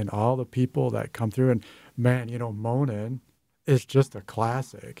talent, and all the people that come through. And man, you know, Moanin' is just a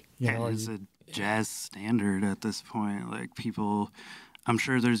classic. You know, it's a jazz standard at this point. Like, people, I'm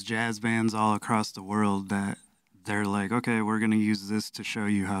sure there's jazz bands all across the world that they're like, okay, we're going to use this to show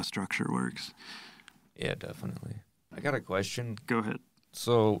you how structure works. Yeah, definitely. I got a question. Go ahead.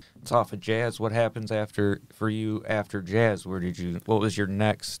 So it's off of jazz. What happens for you after jazz? What was your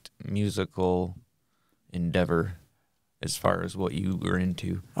next musical endeavor as far as what you were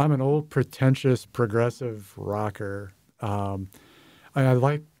into? I'm an old, pretentious, progressive rocker. I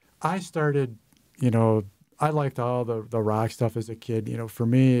started, you know, I liked all the rock stuff as a kid. You know, for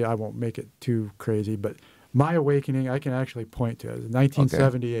me, I won't make it too crazy, but my awakening, I can actually point to it.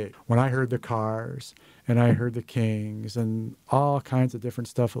 1978, when I heard the Cars and I heard the Kings and all kinds of different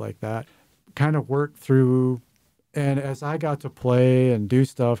stuff like that, kind of worked through. And as I got to play and do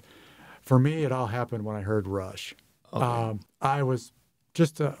stuff, for me, it all happened when I heard Rush. Okay. I was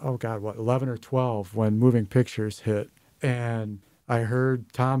just, 11 or 12 when Moving Pictures hit. And I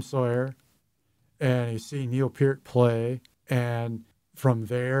heard Tom Sawyer and you see Neil Peart play. And from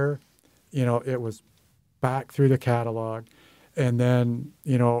there, you know, it was back through the catalog. And then,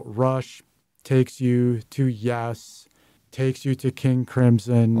 you know, Rush takes you to Yes, takes you to King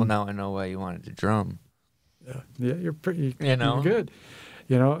Crimson. Well, now I know why you wanted to drum. Yeah, you're pretty You know? you're good.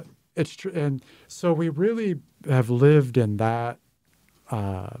 You know, it's true. And so we really have lived in that,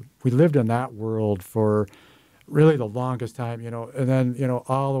 we lived in that world for really the longest time, you know, and then, you know,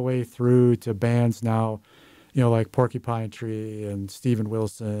 all the way through to bands now, you know, like Porcupine Tree and Steven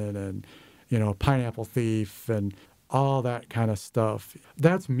Wilson and, you know, Pineapple Thief and all that kind of stuff.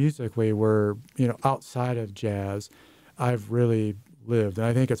 That's musically where, you know, outside of jazz, I've really lived. And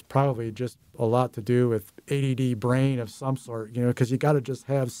I think it's probably just a lot to do with ADD brain of some sort, you know, because you got to just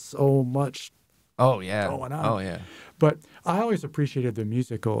have so much Oh, yeah. going on. Oh, yeah. But I always appreciated the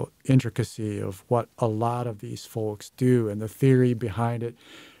musical intricacy of what a lot of these folks do and the theory behind it.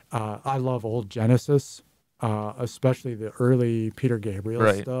 I love old Genesis, especially the early Peter Gabriel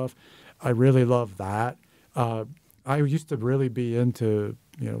Right. stuff. I really love that. I used to really be into,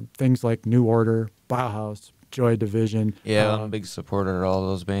 you know, things like New Order, Bauhaus, Joy Division. Yeah, I'm a big supporter of all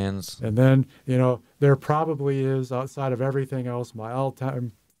those bands. And then, you know, there probably is, outside of everything else, my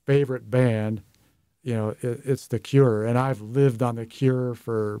all-time favorite band, you know, it's The Cure. And I've lived on The Cure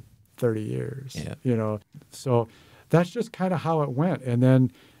for 30 years, Yeah. you know. So that's just kind of how it went. And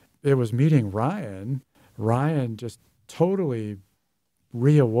then it was meeting Ryan. Ryan just totally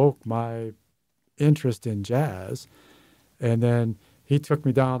reawoke my interest in jazz. And then he took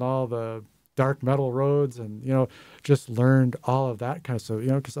me down all the dark metal roads and, you know, just learned all of that kind of stuff, you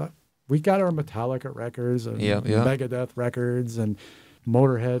know, because we got our Metallica records and Megadeth records and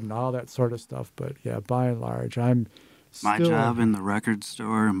Motorhead and all that sort of stuff. But yeah, by and large, My job in the record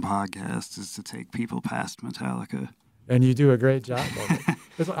store and podcast is to take people past Metallica. And you do a great job of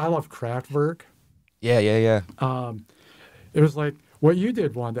it. I love Kraftwerk. Yeah. It was like what you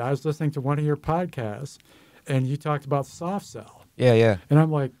did one day. I was listening to one of your podcasts and you talked about Soft Cell. Yeah. And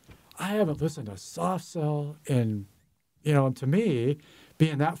I'm like, I haven't listened to Soft Cell in, you know, and to me,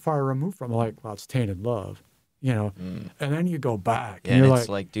 being that far removed from, like, well, it's Tainted Love, you know. And then you go back. Yeah, and you're it's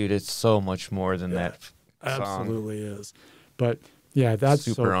like, dude, it's so much more than that song. Absolutely is. But yeah, that's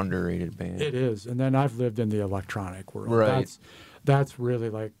super underrated band. It is. And then I've lived in the electronic world. Right. That's really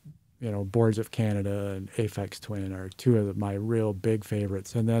like, you know, Boards of Canada and Aphex Twin are two of my real big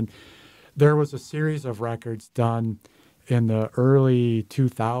favorites. And then there was a series of records done in the early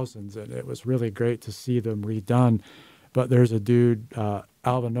 2000s, and it was really great to see them redone. But there's a dude,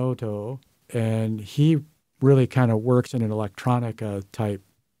 Albinotto, and he really kind of works in an electronica type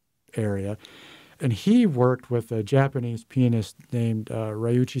area. And he worked with a Japanese pianist named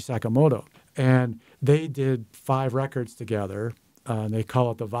Ryuichi Sakamoto. And they did 5 records together. And they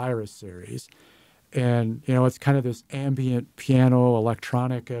call it the Virus series. And, you know, it's kind of this ambient piano,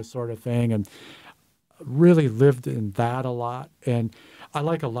 electronica sort of thing. And really lived in that a lot. And I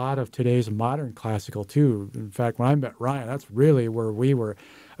like a lot of today's modern classical too. In fact, when I met Ryan, that's really where we were.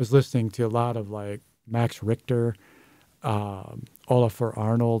 I was listening to a lot of like Max Richter, Olafur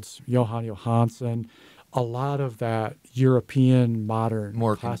Arnolds, Johann Johansson, a lot of that European modern,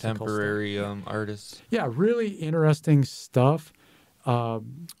 more classical contemporary stuff. artists. Yeah, really interesting stuff. I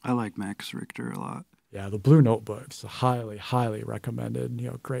like Max Richter a lot. Yeah, the Blue Notebook's highly, highly recommended.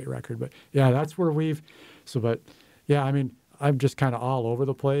 You know, great record. But yeah, that's where but yeah, I mean, I'm just kind of all over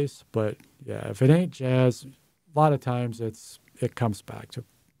the place. But yeah, if it ain't jazz, a lot of times it comes back to,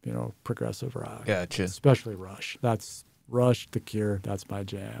 you know, progressive rock. Gotcha. Especially Rush. That's Rush, The Cure. That's my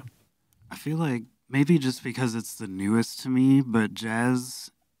jam. I feel like maybe just because it's the newest to me, but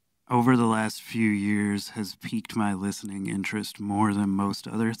jazz over the last few years has piqued my listening interest more than most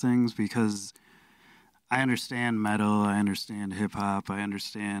other things because I understand metal, I understand hip-hop, I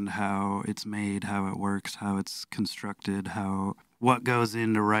understand how it's made, how it works, how it's constructed, what goes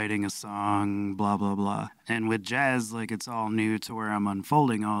into writing a song, blah, blah, blah. And with jazz, like, it's all new to where I'm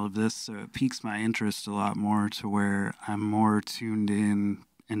unfolding all of this, so it piques my interest a lot more to where I'm more tuned in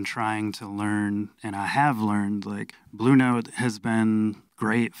and trying to learn, and I have learned, like, Blue Note has been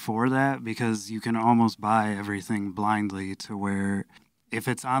great for that because you can almost buy everything blindly to where if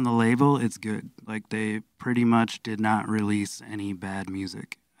it's on the label, it's good. Like, they pretty much did not release any bad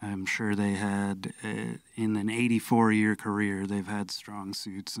music. I'm sure they had, in an 84-year career, they've had strong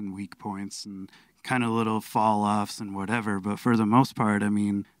suits and weak points and kind of little fall-offs and whatever. But for the most part, I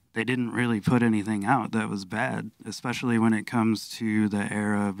mean, they didn't really put anything out that was bad, especially when it comes to the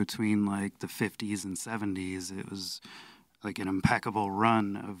era between, like, the 50s and 70s. It was, like, an impeccable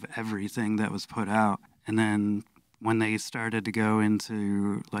run of everything that was put out. And then when they started to go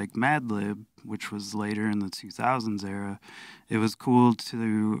into like Madlib, which was later in the 2000s era, it was cool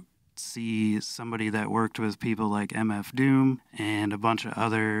to see somebody that worked with people like MF Doom and a bunch of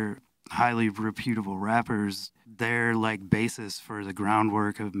other highly reputable rappers. Their like basis for the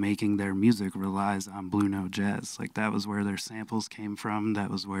groundwork of making their music relies on Blue Note jazz. Like, that was where their samples came from.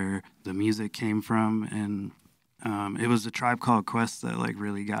 That was where the music came from. And it was a Tribe Called Quest that like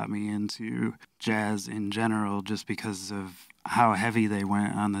really got me into jazz in general, just because of how heavy they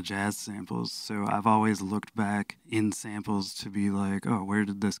went on the jazz samples. So I've always looked back in samples to be like, oh, where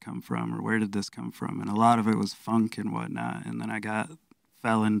did this come from, or where did this come from? And a lot of it was funk and whatnot. And then I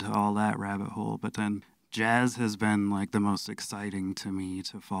fell into all that rabbit hole. But then jazz has been like the most exciting to me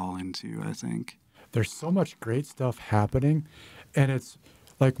to fall into, I think. There's so much great stuff happening, and it's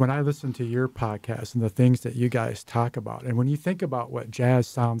like when I listen to your podcast and the things that you guys talk about, and when you think about what jazz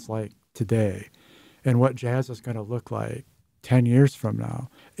sounds like today and what jazz is going to look like 10 years from now,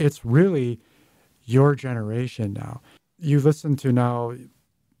 it's really your generation now. You listen to now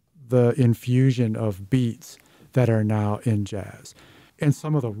the infusion of beats that are now in jazz and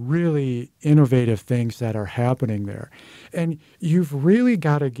some of the really innovative things that are happening there. And you've really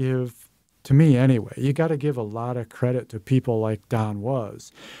got to give, to me anyway, you got to give a lot of credit to people like Don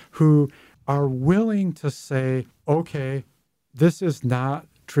Was, who are willing to say, okay, this is not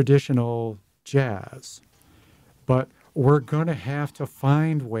traditional jazz, but we're going to have to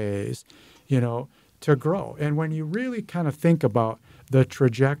find ways, to grow. And when you really kind of think about the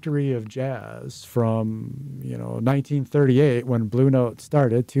trajectory of jazz from, 1938 when Blue Note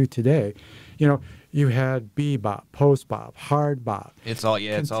started to today, you had bebop, post-bop, hard bop. It's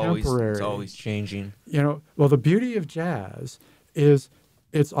always changing. Well, the beauty of jazz is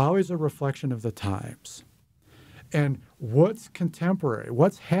it's always a reflection of the times. And what's contemporary,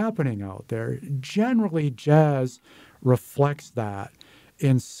 what's happening out there, generally jazz reflects that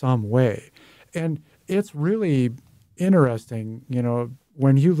in some way. And it's really interesting,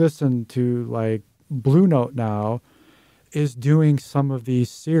 when you listen to like Blue Note now is doing some of these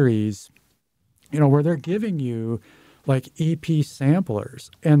series, where they're giving you like EP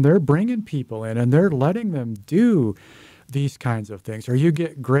samplers and they're bringing people in and they're letting them do these kinds of things. Or you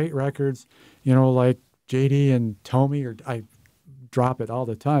get great records, like JD and Tommy, or I drop it all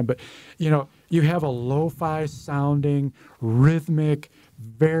the time, but you have a lo-fi sounding, rhythmic,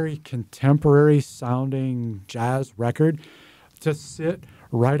 very contemporary sounding jazz record to sit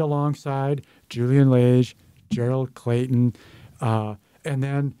right alongside Julian Lage, Gerald Clayton, and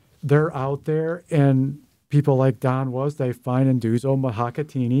then they're out there, and people like Don Was, they find Nduzo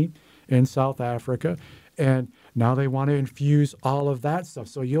Mahakatini in South Africa, and now they want to infuse all of that stuff.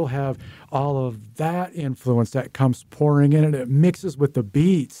 So you'll have all of that influence that comes pouring in, and it mixes with the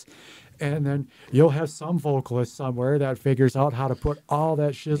beats. And then you'll have some vocalist somewhere that figures out how to put all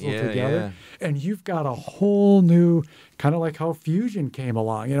that shizzle together. Yeah. And you've got a whole new, kind of like how fusion came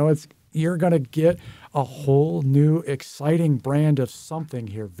along. You're going to get a whole new exciting brand of something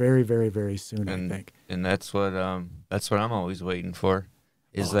here very, very, very soon, I think. And that's what I'm always waiting for.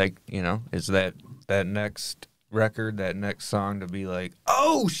 Is is that next record, that next song to be like,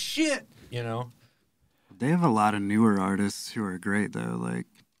 oh shit, They have a lot of newer artists who are great though. Like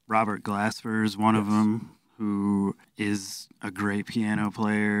Robert Glasper is one of them, who is a great piano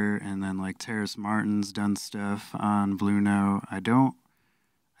player, and then like Terrace Martin's done stuff on Blue Note. I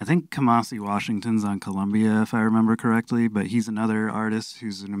think Kamasi Washington's on Columbia, if I remember correctly, but he's another artist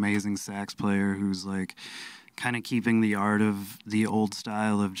who's an amazing sax player who's like kind of keeping the art of the old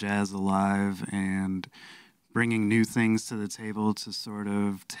style of jazz alive and bringing new things to the table to sort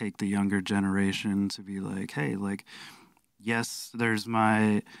of take the younger generation to be like, hey, like, yes, there's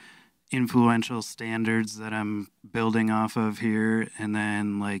my influential standards that I'm building off of here, and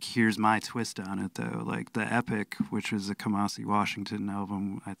then like here's my twist on it though. Like the Epic, which was a Kamasi Washington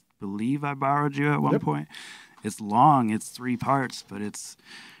album, I believe I borrowed you at one point. It's long, it's 3 parts, but it's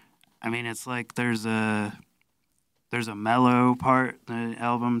like there's a mellow part the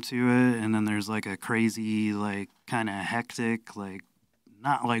album to it, and then there's like a crazy, like kind of hectic, like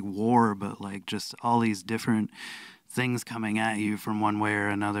not like war, but like just all these different things coming at you from one way or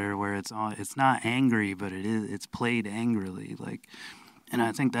another, where it's not angry, but it's played angrily. Like And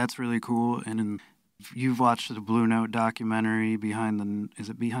I think that's really cool. And if you've watched the Blue Note documentary, is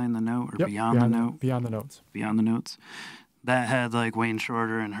it Behind the Note or Yep, Beyond the Note? Beyond the Notes. Beyond the Notes. That had like Wayne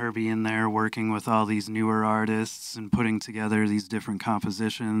Shorter and Herbie in there working with all these newer artists and putting together these different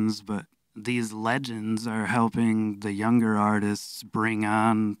compositions. But these legends are helping the younger artists bring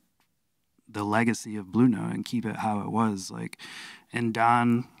on the legacy of Blue Note and keep it how it was. Like, and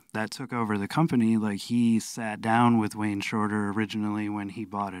Don, that took over the company, like he sat down with Wayne Shorter originally when he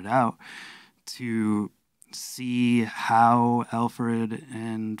bought it out to see how Alfred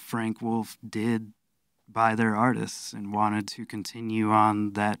and Frank Wolf did by their artists and wanted to continue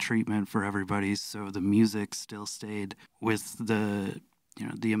on that treatment for everybody, so the music still stayed with the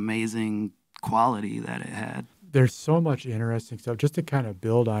amazing quality that it had. There's so much interesting stuff. Just to kind of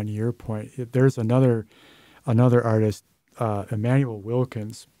build on your point, there's another artist, Emmanuel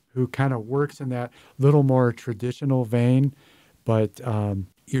Wilkins, who kind of works in that little more traditional vein, but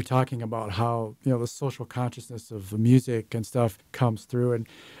you're talking about how, the social consciousness of the music and stuff comes through. And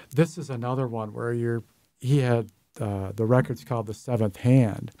this is another one where he had the record's called The Seventh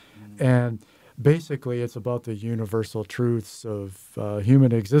Hand. And basically it's about the universal truths of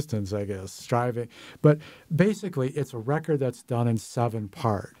human existence, I guess, striving. But basically it's a record that's done in 7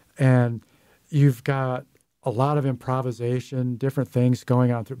 parts. And you've got a lot of improvisation, different things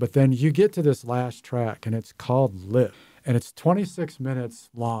going on through. But then you get to this last track, and it's called Live. And it's 26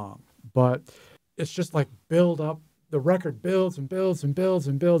 minutes long. But it's just like build up. The record builds and builds and builds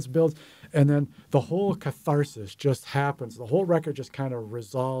and builds and builds. And then the whole catharsis just happens. The whole record just kind of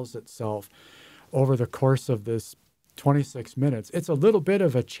resolves itself over the course of this 26 minutes. It's a little bit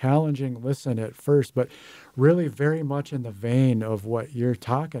of a challenging listen at first, but really very much in the vein of what you're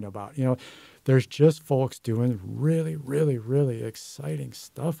talking about. There's just folks doing really, really, really exciting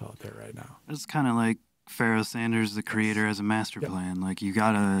stuff out there right now. It's kind of like Pharoah Sanders, the creator, as a master plan. Like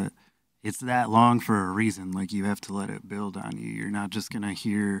it's that long for a reason. Like you have to let it build on you. You're not just going to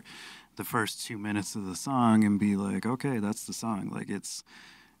hear the first 2 minutes of the song and be like, okay, that's the song. Like it's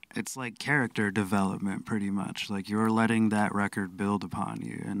like character development pretty much. Like you're letting that record build upon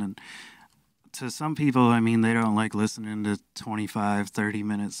you. And then to some people, I mean, they don't like listening to 25,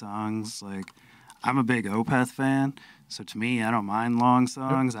 30-minute songs. Like, I'm a big Opeth fan, so to me, I don't mind long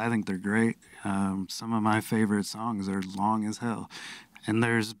songs. I think they're great. Some of my favorite songs are long as hell. And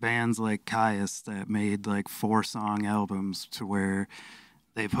there's bands like Caius that made like 4-song albums to where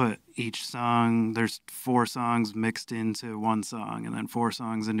they put each song, there's 4 songs mixed into one song and then 4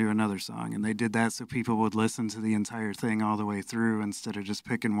 songs into another song. And they did that so people would listen to the entire thing all the way through instead of just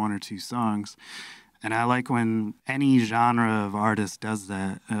picking 1 or 2 songs. And I like when any genre of artist does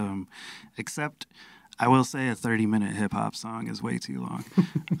that, except I will say a 30-minute hip-hop song is way too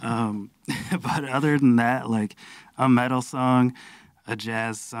long. But other than that, like a metal song, a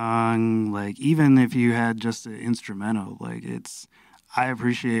jazz song, like even if you had just an instrumental, like I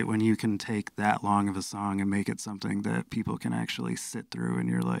appreciate when you can take that long of a song and make it something that people can actually sit through, and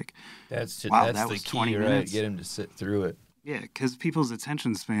you're like, wow, that was 20 minutes. Right? Get them to sit through it. Yeah, because people's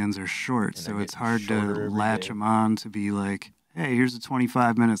attention spans are short, so it's hard to latch them on to be like, hey, here's a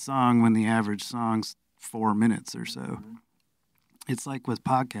 25-minute song when the average song's 4 minutes or so. Mm-hmm. It's like with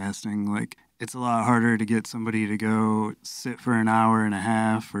podcasting, like it's a lot harder to get somebody to go sit for an hour and a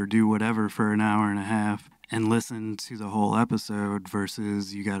half or do whatever for an hour and a half and listen to the whole episode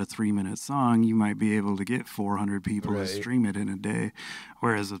versus you got a 3-minute song, you might be able to get 400 people to stream it in a day.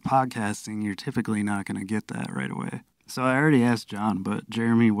 Whereas with podcasting, you're typically not going to get that right away. So I already asked John, but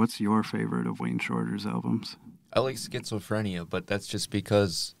Jeremy, what's your favorite of Wayne Shorter's albums? I like Schizophrenia, but that's just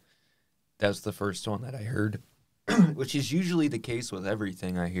because that's the first one that I heard, which is usually the case with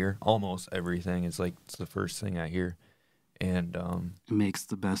everything I hear. Almost everything is like it's the first thing I hear. And it makes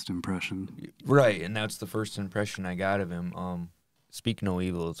the best impression. Right, and that's the first impression I got of him. Speak No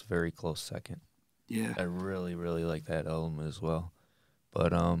Evil is a very close second. Yeah. I really, really like that album as well.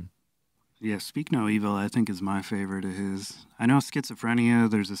 But yeah, Speak No Evil I think is my favorite of his. I know Schizophrenia,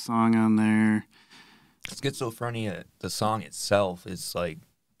 there's a song on there. Schizophrenia, the song itself is like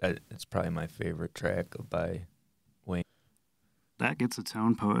it's probably my favorite track by Wayne. That gets a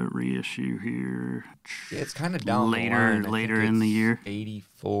Tone Poet reissue here. Yeah, it's kind of down later in the year.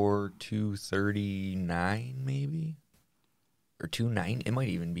 84 to 39 maybe, or 290. It might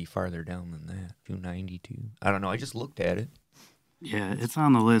even be farther down than that. 292. I don't know. I just looked at it. Yeah, it's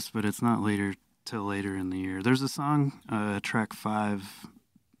on the list, but it's not till later in the year. There's a song, track 5.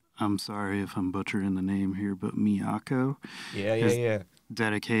 I'm sorry if I'm butchering the name here, but Miyako. Yeah.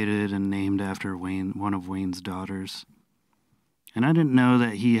 Dedicated and named after one of Wayne's daughters. And I didn't know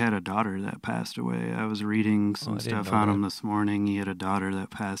that he had a daughter that passed away. I was reading some I didn't stuff know on that. him this morning. He had a daughter that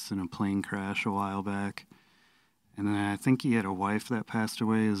passed in a plane crash a while back. And then I think he had a wife that passed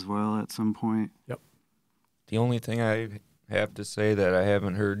away as well at some point. Yep. The only thing I have to say that I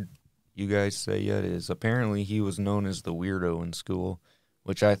haven't heard you guys say yet is apparently he was known as the weirdo in school,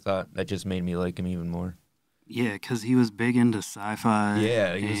 which I thought that just made me like him even more. Yeah, because he was big into sci-fi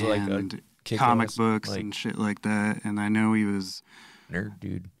Yeah, he was like a and kick-ass, comic books like, and shit like that. And I know he was... nerd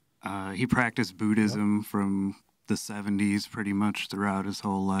dude. he practiced Buddhism from the 70s pretty much throughout his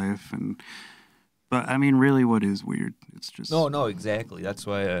whole life. But, I mean, really, what is weird? It's just... No, exactly. That's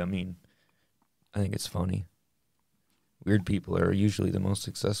why, I think it's funny. Weird people are usually the most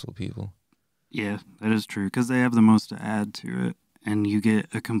successful people. Yeah, that is true, because they have the most to add to it, and you get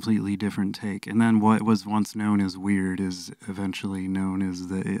a completely different take. And then what was once known as weird is eventually known as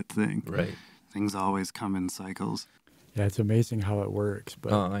the it thing. Right. Things always come in cycles. Yeah, it's amazing how it works.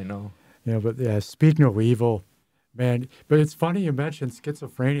 But Oh, I know. but yeah, speaking of evil, man, but it's funny you mentioned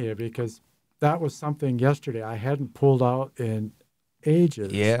schizophrenia because that was something yesterday I hadn't pulled out in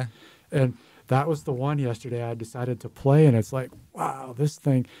ages. Yeah. And that was the one yesterday I decided to play, and it's like, wow, this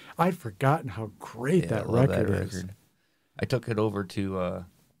thing, I'd forgotten how great that I love record is. I took it over to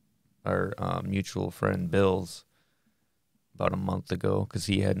our mutual friend Bill's about a month ago because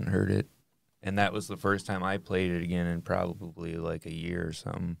he hadn't heard it. And that was the first time I played it again in probably like a year or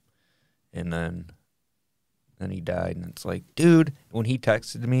something. And then he died, and it's like, dude, when he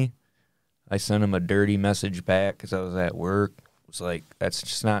texted me, I sent him a dirty message back because I was at work. It was like, that's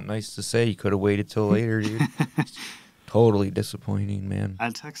just not nice to say. You could have waited till later, dude. Totally disappointing, man. I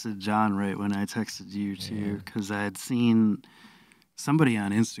texted John right when I texted you, too, because I had seen somebody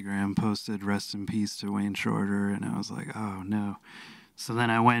on Instagram posted rest in peace to Wayne Shorter, and I was like, oh, no. So then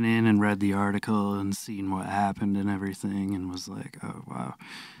I went in and read the article and seen what happened and everything and was like, oh, wow.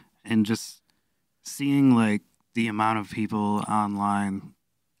 And just seeing, like, the amount of people online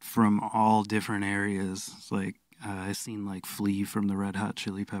from all different areas, like, I seen like Flea from the Red Hot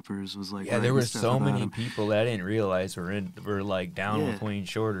Chili Peppers was like, yeah, there were stuff so about many him. people that I didn't realize were like down with Wayne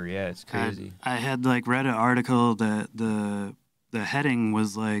Shorter. Yeah, it's crazy. I had like read an article that the heading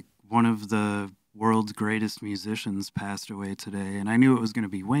was like one of the world's greatest musicians passed away today, and I knew it was going to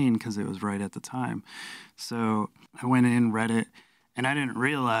be Wayne because it was right at the time. So I went in, read it, and I didn't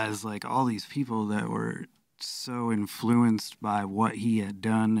realize like all these people that were so influenced by what he had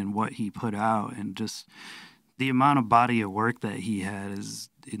done and what he put out, and just the amount of body of work that he had is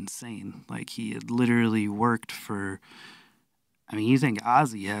insane. Like, he had literally worked for, I mean, you think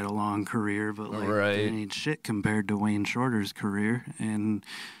Ozzy had a long career, but like, Right. it ain't shit compared to Wayne Shorter's career. And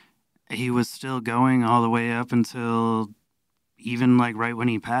he was still going all the way up until even like right when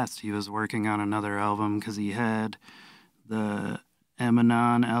he passed. He was working on another album because he had the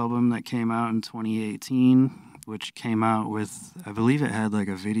Emanon album that came out in 2018, which came out with, I believe it had like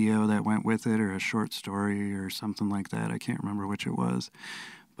a video that went with it or a short story or something like that. I can't remember which it was.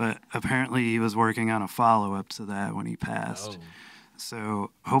 But apparently he was working on a follow-up to that when he passed. Oh.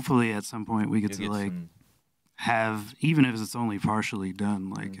 So hopefully at some point we get to like have, even if it's only partially done,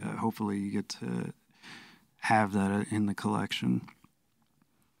 like hopefully you get to have that in the collection.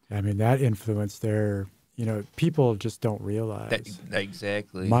 I mean, that influence there, people just don't realize.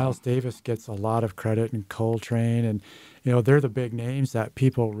 Exactly. Miles Davis gets a lot of credit, and Coltrane, and they're the big names that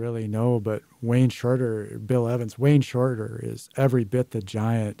people really know. But Wayne Shorter, Bill Evans, Wayne Shorter is every bit the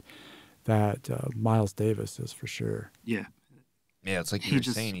giant that Miles Davis is for sure. Yeah. Yeah, it's like you were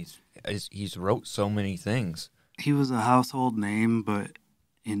saying, he's wrote so many things. He was a household name, but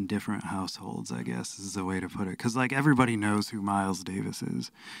in different households, I guess is the way to put it. Because like everybody knows who Miles Davis is.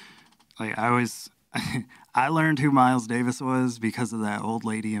 Like I learned who Miles Davis was because of that old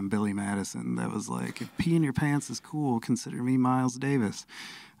lady in Billy Madison that was like, if pee in your pants is cool, consider me Miles Davis.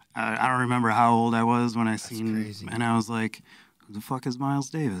 I don't remember how old I was when I seen crazy. And I was like, who the fuck is Miles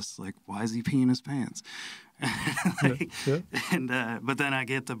Davis? Like, why is he peeing his pants? But then I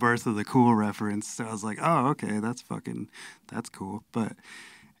get the Birth of the Cool reference, so I was like, oh, okay, that's cool.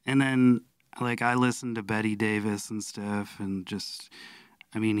 And then like I listened to Betty Davis and stuff, and just,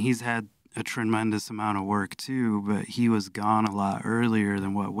 I mean, he's had a tremendous amount of work too, but he was gone a lot earlier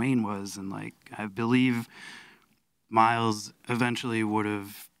than what Wayne was, and like I believe Miles eventually would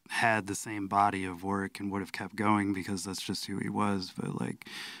have had the same body of work and would have kept going because that's just who he was. But like,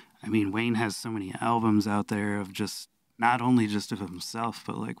 I mean, Wayne has so many albums out there of just not only just of himself,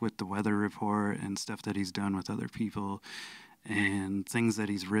 but like with the Weather Report and stuff that he's done with other people and things that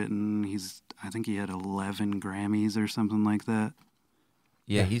he's written. I think he had 11 Grammys or something like that.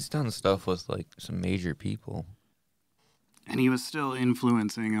 Yeah, he's done stuff with like some major people. And he was still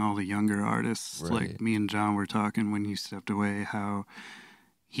influencing all the younger artists. Right. Like me and John were talking when he stepped away, how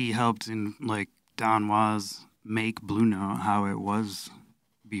he helped in like Don Was make Blue Note how it was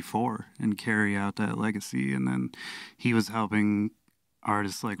before and carry out that legacy. And then he was helping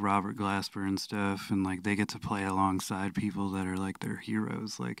artists like Robert Glasper and stuff, and like they get to play alongside people that are like their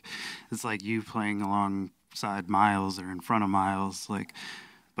heroes. Like it's like you playing alongside Miles or in front of Miles, like,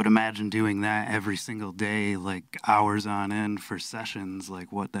 but imagine doing that every single day, like hours on end for sessions,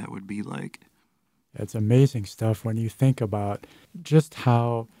 like what that would be like. It's amazing stuff when you think about just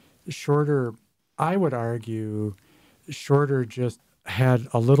how Shorter, I would argue, Shorter just had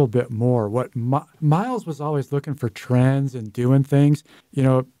a little bit more. What Miles was always looking for trends and doing things, you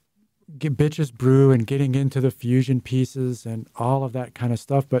know, get Bitches Brew and getting into the fusion pieces and all of that kind of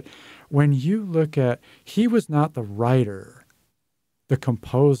stuff. But when you look at, he was not the writer, the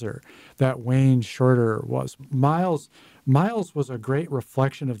composer that Wayne Shorter was. Miles was a great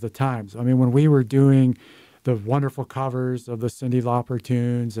reflection of the times. I mean, when we were doing the wonderful covers of the Cyndi Lauper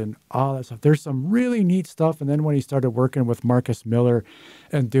tunes and all that stuff, there's some really neat stuff. And then when he started working with Marcus Miller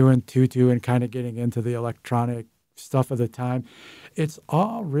and doing Tutu and kind of getting into the electronic stuff of the time, it's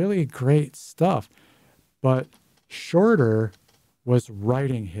all really great stuff. But Shorter was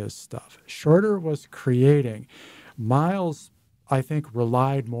writing his stuff. Shorter was creating. Miles, I think,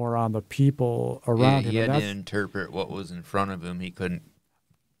 relied more on the people around him. He had to interpret what was in front of him. He couldn't.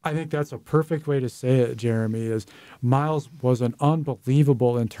 I think that's a perfect way to say it, Jeremy, is Miles was an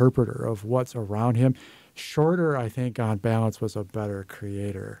unbelievable interpreter of what's around him. Shorter, I think, on balance, was a better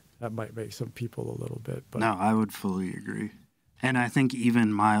creator. That might make some people a little bit. But No, I would fully agree. And I think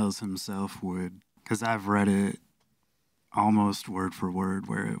even Miles himself would, because I've read it almost word for word,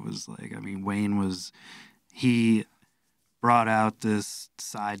 where it was like, I mean, he brought out this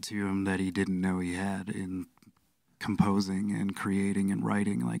side to him that he didn't know he had in composing and creating and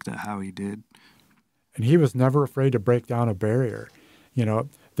writing like that, how he did. And he was never afraid to break down a barrier. You know,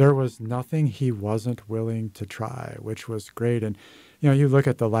 there was nothing he wasn't willing to try, which was great. And, you know, you look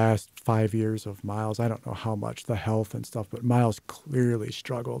at the last 5 years of Miles, I don't know how much the health and stuff, but Miles clearly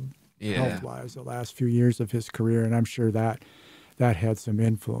struggled health-wise the last few years of his career. And I'm sure that had some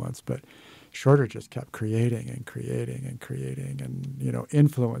influence. But Shorter just kept creating and creating and creating and, you know,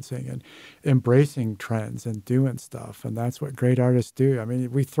 influencing and embracing trends and doing stuff. And that's what great artists do. I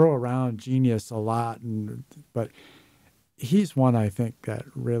mean, we throw around genius a lot, but he's one, I think, that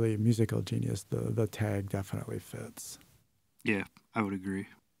really musical genius, the tag definitely fits. Yeah, I would agree.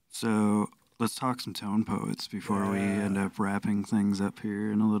 So let's talk some tone poets before we end up wrapping things up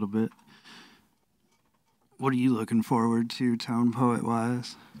here in a little bit. What are you looking forward to tone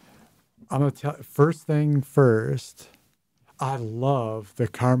poet-wise? I'm going to tell, first thing first, I love the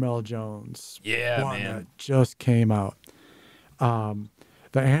Carmel Jones one that just came out. The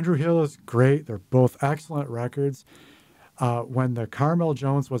Andrew Hill is great. They're both excellent records. When the Carmel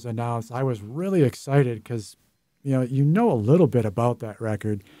Jones was announced, I was really excited because, you know a little bit about that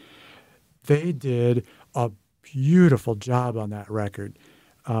record. They did a beautiful job on that record.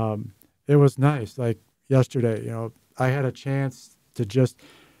 It was nice. Like yesterday, I had a chance to just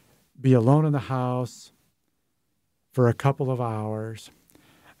be alone in the house for a couple of hours.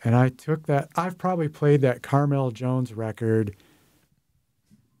 And I took that. I've probably played that Carmel Jones record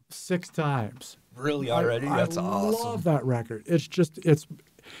 6 times. Really already? That's awesome. I love that record.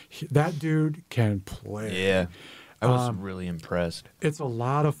 That dude can play. Yeah. I was really impressed. It's a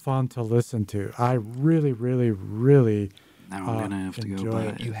lot of fun to listen to. I really, really, really now I'm gonna have to go buy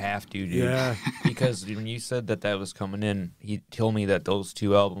it. You have to, dude. Yeah. Because when you said that was coming in, he told me that those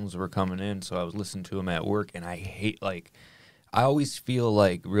 2 albums were coming in, so I was listening to them at work, and I always feel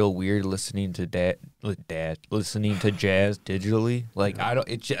like real weird listening to listening to jazz digitally. Like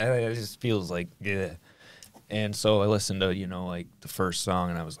it just feels like yeah. And so I listened to the first song,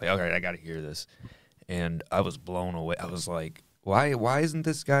 and I was like, all right, I got to hear this, and I was blown away. I was like, why isn't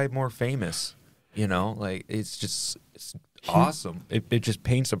this guy more famous? It's awesome. It just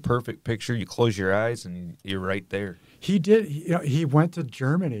paints a perfect picture. You close your eyes and you're right there. He did. He went to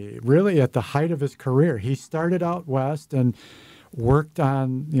Germany really at the height of his career. He started out west and worked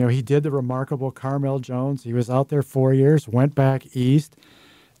on, he did the remarkable Carmel Jones. He was out there 4 years, went back east,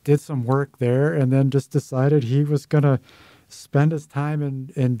 did some work there, and then just decided he was going to spend his time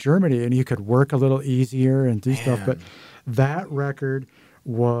in Germany, and he could work a little easier and do stuff. But that record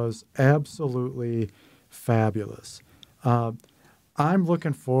was absolutely fabulous. I'm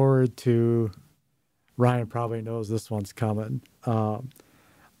looking forward to, Ryan probably knows this one's coming.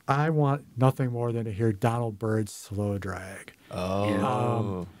 I want nothing more than to hear Donald Byrd's Slow Drag.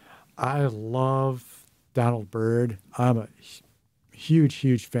 Oh. I love Donald Byrd. I'm a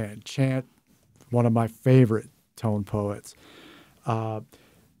huge fan. Chant, one of my favorite tone poets. The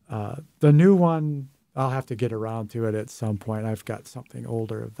new one, I'll have to get around to it at some point. I've got something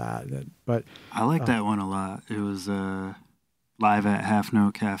older of that. But I like that one a lot. It was live at Half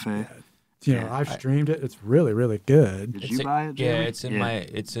Note Cafe. I've streamed it. It's really good. Did you buy it, Jeremy? Yeah,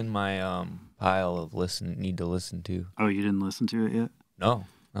 it's in my pile of need to listen to. Oh, you didn't listen to it yet? No.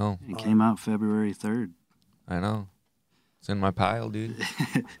 It came out February 3rd. I know. It's in my pile, dude.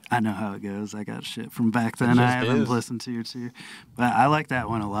 I know how it goes. I got shit from back then I haven't listened to too. But I like that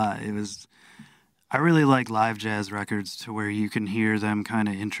one a lot. I really like live jazz records to where you can hear them kind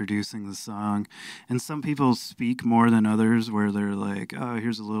of introducing the song. And some people speak more than others where they're like, oh,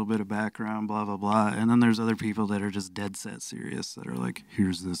 here's a little bit of background, blah, blah, blah. And then there's other people that are just dead set serious that are like,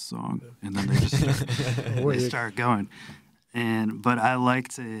 here's this song. And then they just start going. But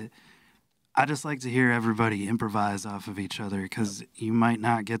I just like to hear everybody improvise off of each other because you might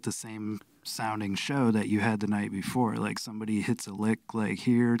not get the same sounding show that you had the night before. Like somebody hits a lick like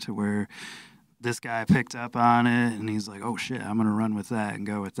here to where this guy picked up on it and he's like, oh shit, I'm going to run with that and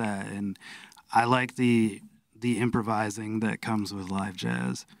go with that. And I like the improvising that comes with live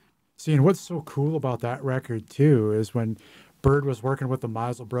jazz. See, and what's so cool about that record too is when Bird was working with the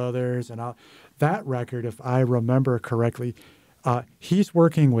Meisel brothers and that record, if I remember correctly, he's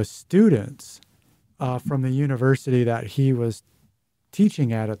working with students from the university that he was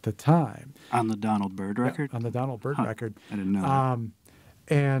teaching at the time. On the Donald Byrd record? Yeah, on the Donald Byrd record. I didn't know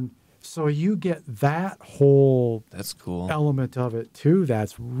that. And so you get that whole That's cool element of it too.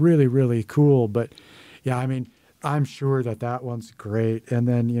 That's really cool. But yeah, I mean, I'm sure that one's great. And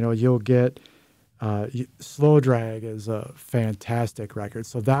then, you'll get Slow Drag is a fantastic record.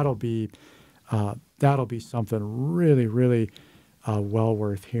 So that'll be something really well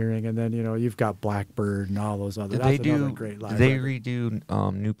worth hearing. And then, you've got Blackbird and all those other. That's another great live Did they record.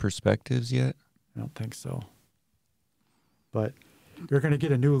 redo New Perspectives yet? I don't think so. But you're going to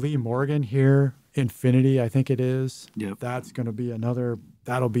get a new Lee Morgan here, Infinity, I think it is. Yep. That's going to be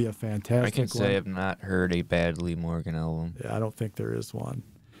that'll be a fantastic one. I can say I've not heard a bad Lee Morgan album. Yeah, I don't think there is one.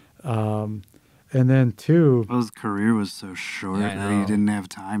 And then two. Well, his career was so short that he didn't have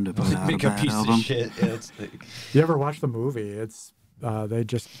time to put out Make a a bad piece album. of shit. Yeah, You ever watch the movie? It's they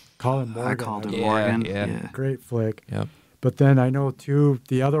just call him Morgan. I called him Yeah, Morgan. yeah. Great flick. Yep. But then I know too,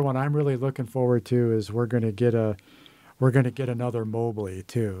 the other one I'm really looking forward to is we're gonna get another Mobley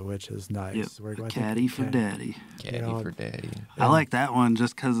too, which is nice. Yep. Caddy for Daddy. Caddy for Daddy. I like that one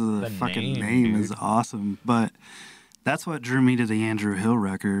just because of the fucking name is awesome. But that's what drew me to the Andrew Hill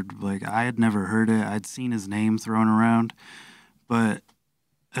record. Like, I had never heard it. I'd seen his name thrown around. But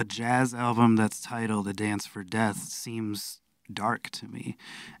a jazz album that's titled A Dance for Death seems dark to me.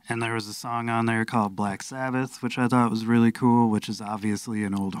 And there was a song on there called Black Sabbath, which I thought was really cool, which is obviously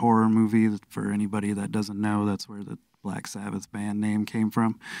an old horror movie. For anybody that doesn't know, that's where the Black Sabbath band name came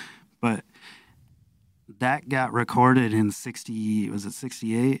from. But that got recorded in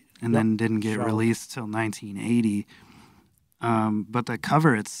 68 and then didn't get released till 1980. But the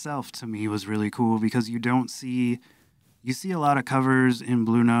cover itself to me was really cool because you see a lot of covers in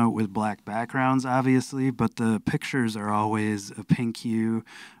Blue Note with black backgrounds, obviously, but the pictures are always a pink hue,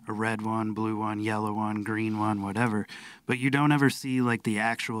 a red one, blue one, yellow one, green one, whatever. But you don't ever see like the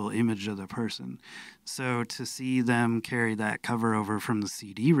actual image of the person. So to see them carry that cover over from the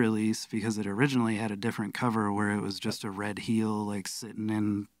CD release, because it originally had a different cover where it was just a red heel, like sitting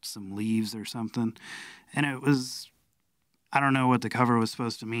in some leaves or something. And it was, I don't know what the cover was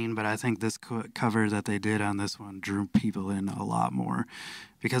supposed to mean, but I think this cover that they did on this one drew people in a lot more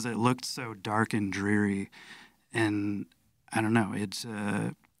because it looked so dark and dreary. And I don't know, it's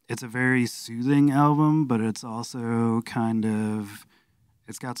a very soothing album, but it's also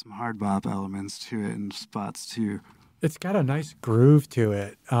it's got some hard bop elements to it in spots too. It's got a nice groove to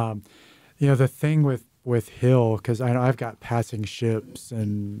it. The thing with Hill, because I know I've got Passing Ships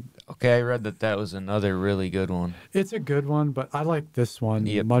and... Okay, I read that was another really good one. It's a good one, but I like this one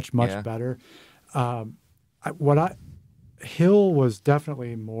much better. Hill was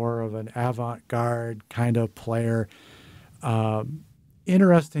definitely more of an avant-garde kind of player.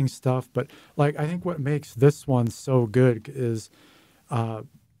 Interesting stuff, but like I think what makes this one so good is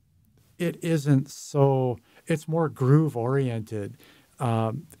it isn't so... It's more groove-oriented.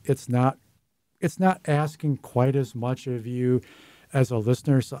 It's not asking quite as much of you as a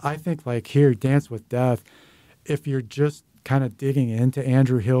listener. So I think like here, Dance with Death, if you're just kind of digging into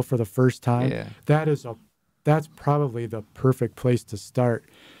Andrew Hill for the first time, that's probably the perfect place to start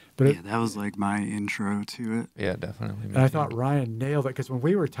But Yeah, that was like my intro to it. Yeah, definitely. and I thought Ryan nailed it because when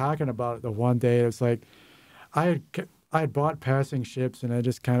we were talking about it the one day, it was like I had bought Passing Ships, and I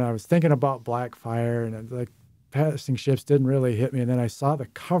was thinking about Blackfire, and like Passing Ships didn't really hit me, and then I saw the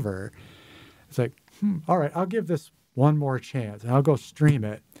cover. It's like, all right, I'll give this one more chance, and I'll go stream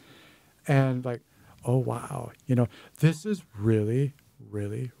it, and like, oh wow, this is really,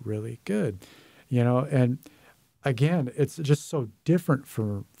 really, really good, and again, it's just so different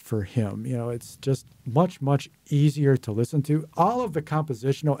for him. It's just much, much easier to listen to. All of the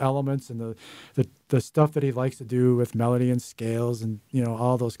compositional elements and the stuff that he likes to do with melody and scales and,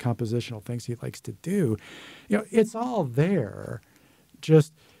 all those compositional things he likes to do, it's all there.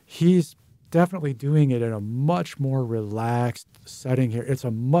 Just he's definitely doing it in a much more relaxed setting here. It's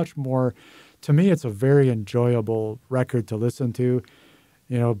to me, it's a very enjoyable record to listen to,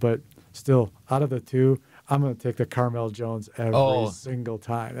 but still, out of the two, I'm going to take the Carmel Jones every single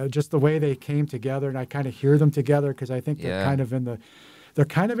time. Just the way they came together, and I kind of hear them together because I think they're kind of in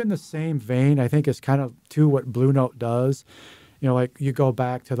the same vein. I think it's kind of to what Blue Note does. Like you go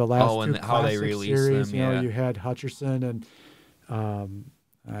back to the last two how they classic released series. them. You had Hutcherson and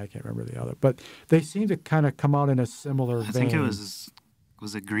I can't remember the other, but they seem to kind of come out in a similar vein. I think it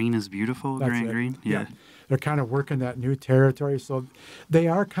was it Green is Beautiful? Green? Yeah. They're kind of working that new territory. So they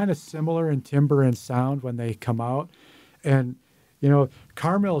are kind of similar in timbre and sound when they come out. And,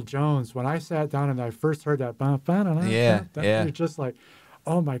 Carmel Jones, when I sat down and I first heard that, it's just like,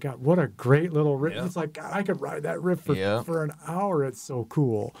 oh my God, what a great little riff. It's like, God, I could ride that riff for an hour. It's so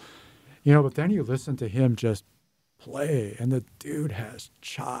cool. But then you listen to him just play, and the dude has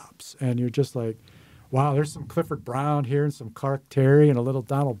chops. And you're just like, wow, there's some Clifford Brown here and some Clark Terry and a little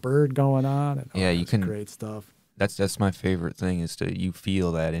Donald Byrd going on. And, you can. Great stuff. That's my favorite thing is you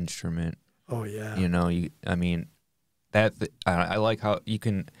feel that instrument. Oh yeah. I like how you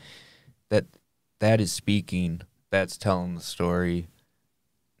can, that is speaking, that's telling the story.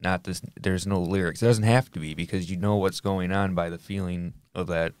 Not this. There's no lyrics. It doesn't have to be because you know what's going on by the feeling of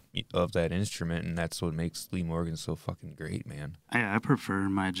that instrument, and that's what makes Lee Morgan so fucking great, man. I prefer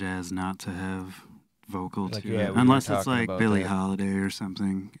my jazz not to have vocal to it, we unless were it's talking like about Billie that. Holiday or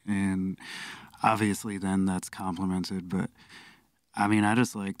something, and obviously then that's complimented. But I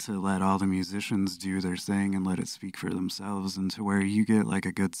just like to let all the musicians do their thing and let it speak for themselves, and to where you get like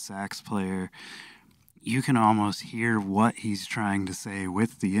a good sax player, you can almost hear what he's trying to say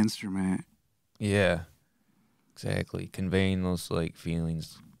with the instrument. Yeah, exactly. Conveying those like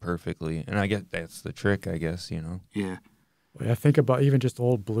feelings perfectly, and I guess that's the trick. I guess Yeah. I think about even just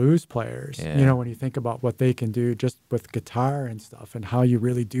old blues players, when you think about what they can do just with guitar and stuff and how you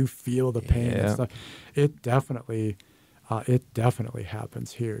really do feel the pain and stuff. It definitely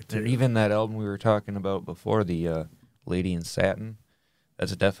happens here too. And even that album we were talking about before, the Lady in Satin,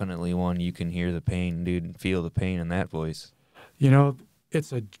 that's definitely one you can hear the pain, dude, and feel the pain in that voice.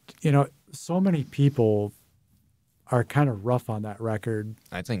 It's so many people are kind of rough on that record.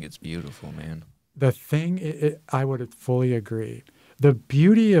 I think it's beautiful, man. The thing, I would fully agree. The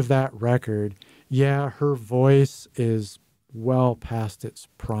beauty of that record, her voice is well past its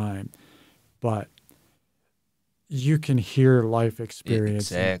prime, but you can hear life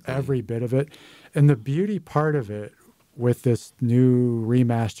experience in every bit of it. And the beauty part of it with this new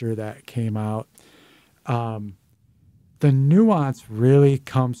remaster that came out, the nuance really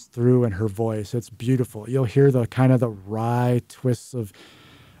comes through in her voice. It's beautiful. You'll hear the kind of the wry twists of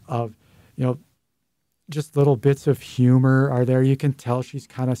just little bits of humor are there. You can tell she's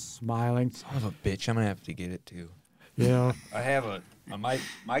kind of smiling. Son of a bitch, I'm gonna have to get it too. I have I have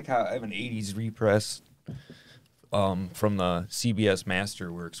an '80s repress from the CBS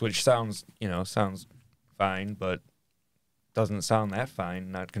Masterworks, which sounds fine, but doesn't sound that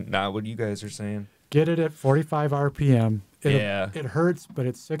fine. Not what you guys are saying. Get it at 45 RPM. It hurts, but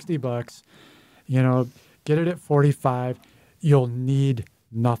it's $60. Get it at 45. You'll need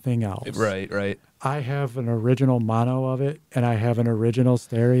nothing else. Right. I have an original mono of it, and I have an original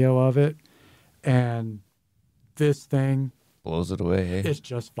stereo of it, and this thing blows it away. Hey? It's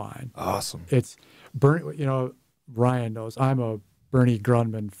just fine. Awesome. It's Ryan knows I'm a Bernie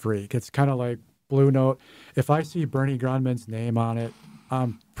Grundman freak. It's kind of like Blue Note. If I see Bernie Grundman's name on it,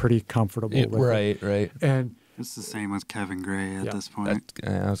 I'm pretty comfortable with it. Right. And it's the same with Kevin Gray at this point.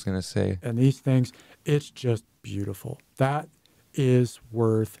 I was gonna say. And these things, it's just beautiful. That is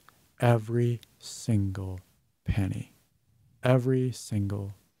worth every single penny. Every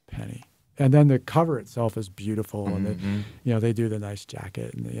single penny. And then the cover itself is beautiful, and they do the nice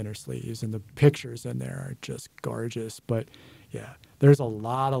jacket and the inner sleeves, and the pictures in there are just gorgeous. But there's a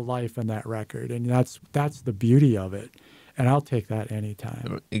lot of life in that record, and that's the beauty of it. and I'll take that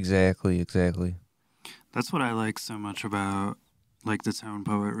anytime. Exactly. That's what I like so much about like the Tone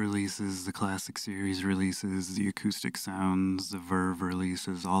Poet releases, the Classic Series releases, the Acoustic Sounds, the Verve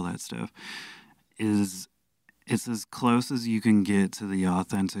releases, all that stuff, is it's as close as you can get to the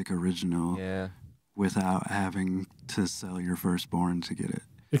authentic original without having to sell your firstborn to get it.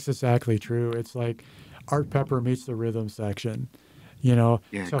 It's exactly true. It's like Art Pepper meets the rhythm section. You know,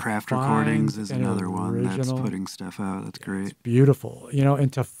 yeah, Craft Recordings is another one that's putting stuff out. That's great. It's beautiful, you know,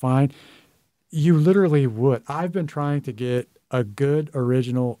 and to find, you literally would. I've been trying to get a good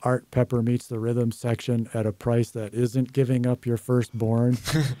original Art Pepper meets the rhythm section at a price that isn't giving up your firstborn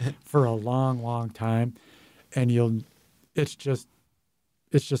for a long, long time. And it's just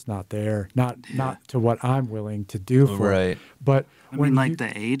not there. Not to what I'm willing to do for it. But I mean, like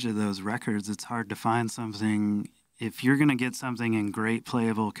the age of those records, it's hard to find something. If you're going to get something in great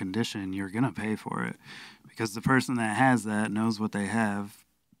playable condition, you're going to pay for it because the person that has that knows what they have.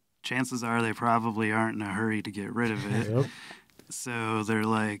 Chances are they probably aren't in a hurry to get rid of it. Yep. So they're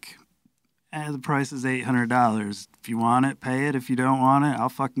like, the price is $800. If you want it, pay it. If you don't want it, I'll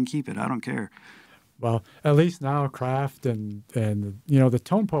fucking keep it. I don't care. Well, at least now Craft and you know, the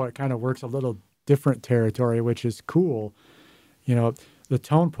Tone Poet kind of works a little different territory, which is cool. You know, the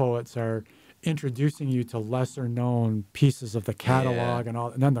Tone Poets are introducing you to lesser known pieces of the catalog and all,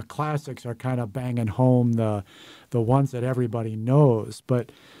 and then the classics are kind of banging home the ones that everybody knows.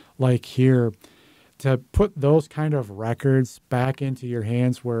 But like here, to put those kind of records back into your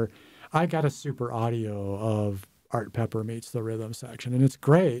hands, where I got a super audio of Art Pepper meets the rhythm section, and it's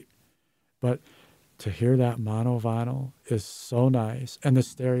great, but to hear that mono vinyl is so nice, and the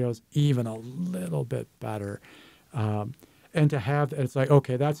stereo's even a little bit better. And to have, it's like,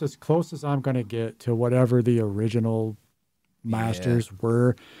 okay, that's as close as I'm going to get to whatever the original masters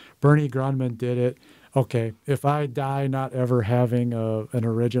were. Bernie Grundman did it. Okay, if I die not ever having an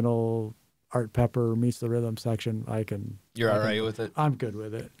original Art Pepper meets the rhythm section, You're all right with it? I'm good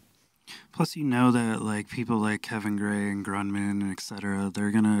with it. Plus, you know that like people like Kevin Gray and Grundman and et cetera,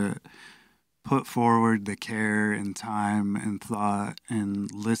 they're going to put forward the care and time and thought and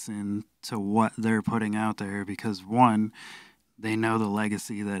listen to what they're putting out there because, one, they know the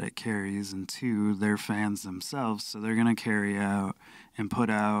legacy that it carries, and two, they're fans themselves, so they're going to carry out and put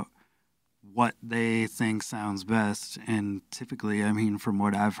out what they think sounds best. And typically, I mean, from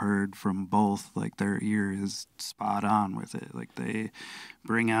what I've heard from both, like their ear is spot on with it. Like they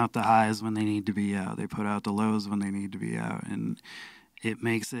bring out the highs when they need to be out, they put out the lows when they need to be out, and it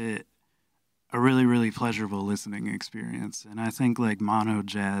makes it a really, really pleasurable listening experience. And I think like mono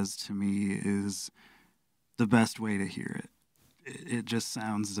jazz to me is the best way to hear it. It just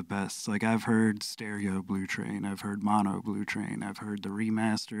sounds the best. Like I've heard stereo Blue Train, I've heard mono Blue Train, I've heard the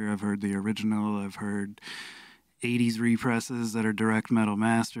remaster, I've heard the original, I've heard 80s represses that are direct metal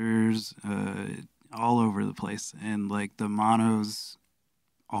masters, all over the place. And like the monos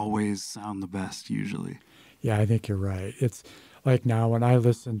always sound the best usually. Yeah, I think you're right. It's like now when I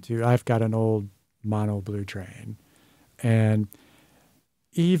listen to, I've got an old mono Blue Train, and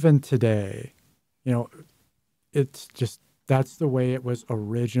even today, you know, it's just, that's the way it was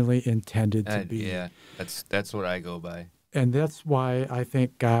originally intended to be. Yeah, that's what I go by. And that's why I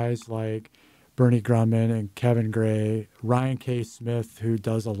think guys like Bernie Grundman and Kevin Gray, Ryan K. Smith, who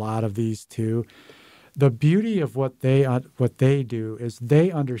does a lot of these too, the beauty of what they do is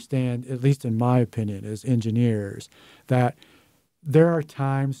they understand, at least in my opinion, as engineers, that there are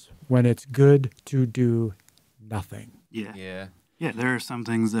times when it's good to do nothing. Yeah, there are some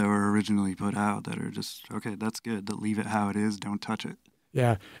things that were originally put out that are just, okay, that's good, to leave it how it is, don't touch it.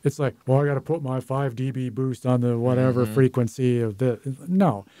 Yeah, it's like, well, I got to put my 5 dB boost on the whatever frequency of the.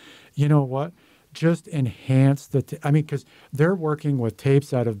 No, you know what? Just enhance the. I mean, because they're working with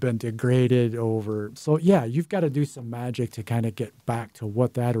tapes that have been degraded over. So yeah, you've got to do some magic to kind of get back to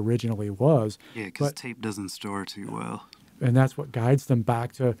what that originally was. Yeah, because tape doesn't store too well. And that's what guides them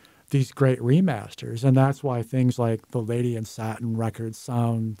back to these great remasters. And that's why things like the Lady in Satin records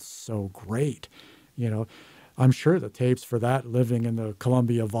sound so great. You know, I'm sure the tapes for that living in the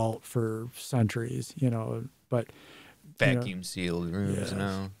Columbia vault for centuries, you know, but vacuum sealed rooms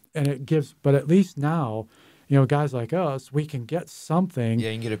now. And it gives, but at least now, you know, guys like us, we can get something. Yeah,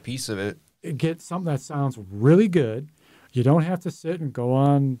 you can get a piece of it. Get something that sounds really good. You don't have to sit and go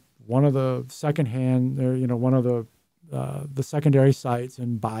on one of the secondhand, or, you know, one of the secondary sites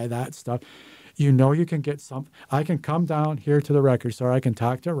and buy that stuff. You know, you can get some. I can come down here to the record store. I can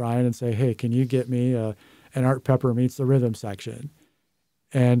talk to Ryan and say, hey, can you get me an Art Pepper meets the rhythm section?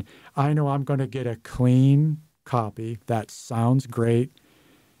 And I know I'm going to get a clean copy that sounds great.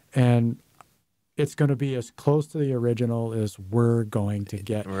 And it's going to be as close to the original as we're going to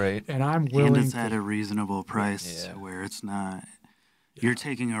get. Right. And I'm willing And it's to. at a reasonable price Yeah. where it's not. You're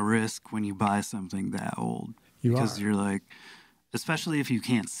taking a risk when you buy something that old. You because are. you're like, especially if you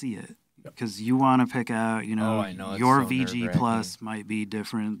can't see it. Because you want to pick out, you know, I know, it's your so VG nerve-wracking. Plus might be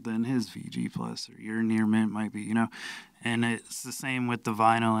different than his VG Plus, or your near mint might be, you know. And it's the same with the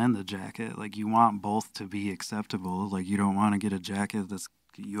vinyl and the jacket. Like, you want both to be acceptable. Like, you don't want to get a jacket that's,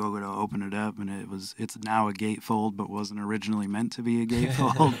 you go to open it up and it's now a gatefold, but wasn't originally meant to be a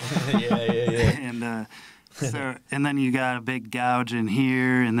gatefold. Yeah. And and then you got a big gouge in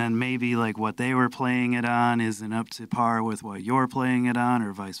here, and then maybe like what they were playing it on isn't up to par with what you're playing it on,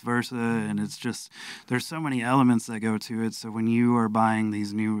 or vice versa. And it's just, there's so many elements that go to it. So when you are buying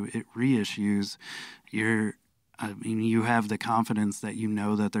these new reissues, you have the confidence that you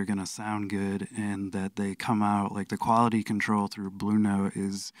know that they're going to sound good and that they come out, like the quality control through Blue Note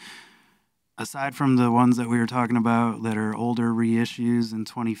is, aside from the ones that we were talking about that are older reissues in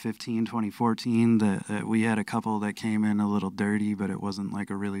 2015, 2014, that we had a couple that came in a little dirty, but it wasn't like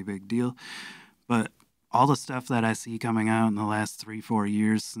a really big deal. But all the stuff that I see coming out in the last 3-4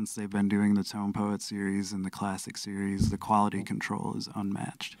 years since they've been doing the Tone Poet series and the Classic series, the quality control is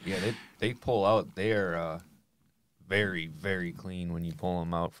unmatched. Yeah, they pull out. They are very, very clean when you pull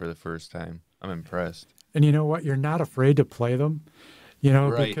them out for the first time. I'm impressed. And you know what? You're not afraid to play them, you know,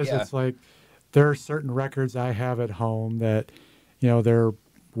 Right, because yeah. it's like there are certain records I have at home that, you know, they're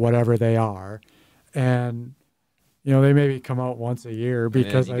whatever they are. And, you know, they maybe come out once a year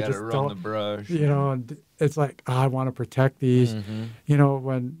because you I gotta just run don't, the brush. you know, and it's like, I want to protect these, Mm-hmm. you know,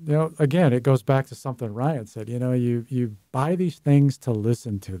 when, you know, again, it goes back to something Ryan said, you know, you buy these things to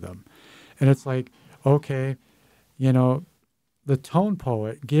listen to them. And it's like, okay, you know, the Tone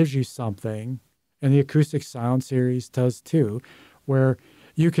Poet gives you something, and the Acoustic Sound series does too, where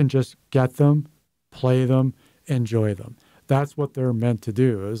you can just get them, play them, enjoy them. That's what they're meant to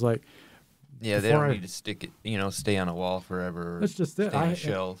do. It's like, Yeah, they before don't I- need to stick it, stay on a wall forever. Or that's just it. stay on a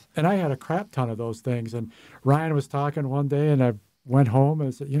shelf. And I had a crap ton of those things. And Ryan was talking one day, and I went home and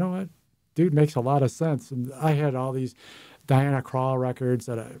I said, you know what? Dude makes a lot of sense. And I had all these Diana Krall records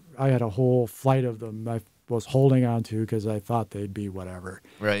that I had a whole flight of them I was holding on to because I thought they'd be whatever.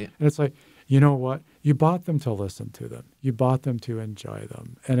 Right. And it's like, you know what? You bought them to listen to them. You bought them to enjoy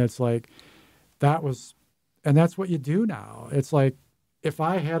them. And it's like, and that's what you do now. It's like, if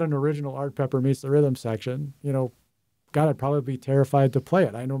I had an original Art Pepper Meets the Rhythm section, you know, God, I'd probably be terrified to play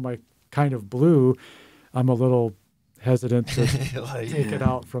it. I know my Kind of Blue, I'm a little hesitant to take it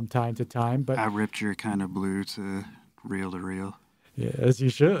out from time to time. But I ripped your Kind of Blue to reel. yeah, as you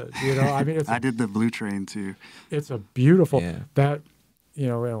should. You know, I mean, it's I did the Blue Train too. it's a beautiful Yeah. that, you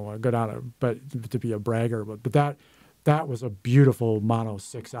know, I don't want to go down but to be a bragger, but that was a beautiful mono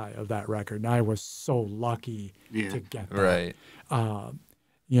 6i of that record, and I was so lucky Yeah. to get that. Right.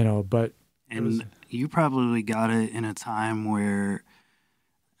 You know, but And you probably got it in a time where,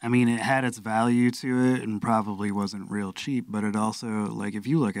 I mean, it had its value to it and probably wasn't real cheap, but it also, like, if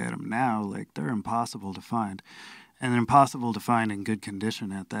you look at them now, like, they're impossible to find. And they're impossible to find in good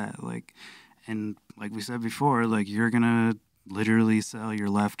condition at that. Like, and like we said before, like, you're going to literally sell your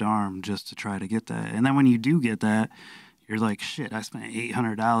left arm just to try to get that. And then when you do get that, you're like, shit, I spent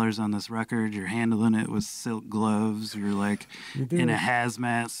 $800 on this record. You're handling it with silk gloves. You're like you do. in a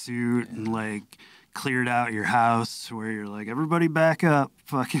hazmat suit and like cleared out your house where you're like, everybody back up,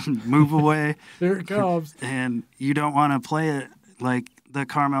 fucking move away. There it comes. And you don't want to play it like the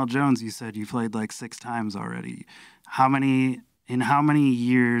Carmel Jones you said you played like 6 times already. In how many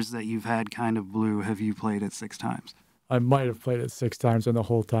years that you've had Kind of Blue have you played it 6 times? I might have played it 6 times in the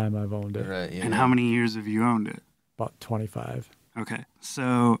whole time I've owned it. Right. Yeah. And how many years have you owned it? About 25 Okay.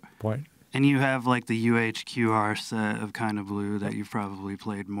 So, point. and you have like the UHQR set of Kind of Blue that you've probably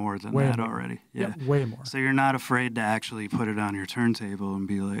played more than Way that more. already. Yeah, way more. So you're not afraid to actually put it on your turntable and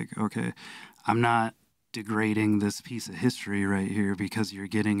be like, okay, I'm not degrading this piece of history right here because you're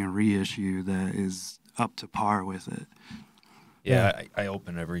getting a reissue that is up to par with it. Yeah, I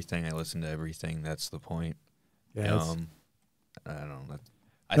open everything. I listen to everything. That's the point. Yeah, I don't know.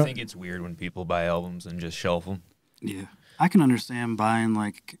 I think it's weird when people buy albums and just shelf them. Yeah. I can understand buying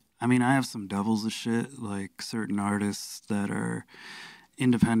like, I mean, I have some doubles of shit, like certain artists that are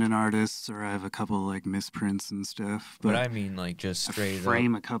independent artists, or I have a couple like misprints and stuff. But I mean, like, just straight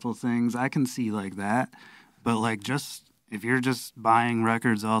frame up. a couple things. I can see like that. But like, just if you're just buying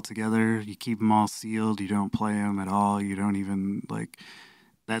records all together, you keep them all sealed, you don't play them at all, you don't even like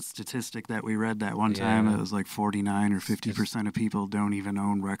that statistic that we read that one time, Yeah. it was like 49 or 50% of people don't even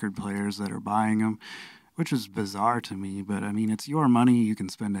own record players that are buying them. which is bizarre to me. But I mean, it's your money. You can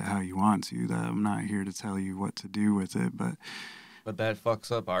spend it how you want to. That I'm not here to tell you what to do with it. But that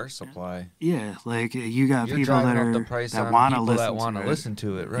fucks up our supply. yeah, like you got You're people that driving up are the price that on want to people listen that want to listen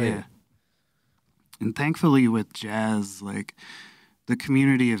to it, right? Yeah. And thankfully with jazz, like the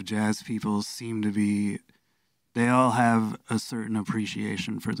community of jazz people seem to be, they all have a certain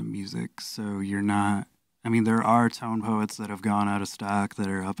appreciation for the music. So you're not, I mean, there are tone poets that have gone out of stock that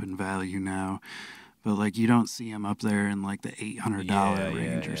are up in value now, but like you don't see them up there in like the $800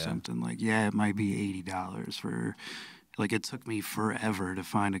 range or something. Like, yeah, it might be $80 for, like it took me forever to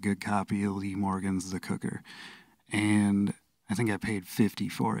find a good copy of Lee Morgan's The Cooker. And I think I paid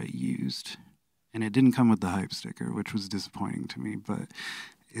 $50 for it used. And it didn't come with the hype sticker, which was disappointing to me, but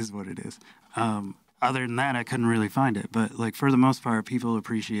is what it is. Other than that, I couldn't really find it. But like for the most part, people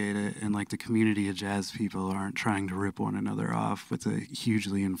appreciate it, and like the community of jazz people aren't trying to rip one another off with a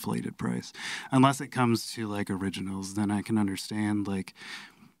hugely inflated price. Unless it comes to like originals, then I can understand. Like,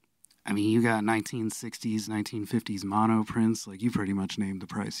 I mean, you got 1960s, 1950s mono prints. Like you pretty much name the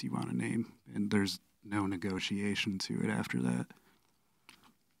price you want to name, and there's no negotiation to it after that.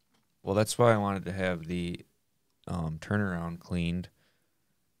 Well, that's why I wanted to have the turnaround cleaned,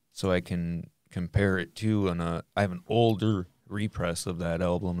 so I can compare it to, and I have an older repress of that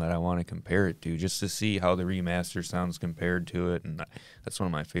album that I want to compare it to, just to see how the remaster sounds compared to it, and that's one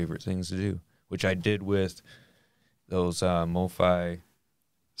of my favorite things to do, which I did with those MoFi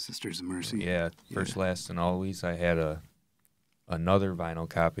Sisters of Mercy. Yeah, First, Last, and Always. I had another vinyl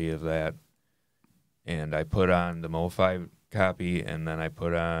copy of that, and I put on the MoFi copy, and then I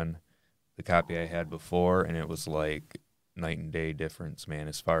put on the copy I had before, and it was like night and day difference, man,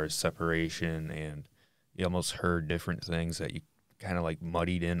 as far as separation, and you almost heard different things that you kind of like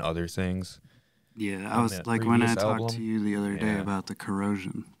muddied in other things. Yeah, I was like when I talked to you the other day about the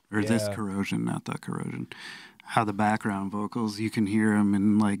corrosion, or this corrosion, not the corrosion, how the background vocals, you can hear them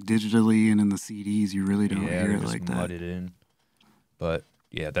in like digitally, and in the CDs you really don't hear it like that. Mudded in. But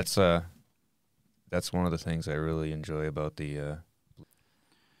yeah, that's one of the things I really enjoy about the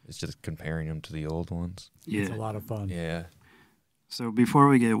it's just comparing them to the old ones. Yeah. It's a lot of fun. Yeah. So before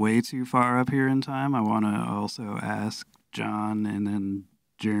we get way too far up here in time, I want to also ask John and then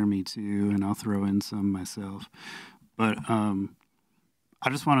Jeremy too, and I'll throw in some myself. But I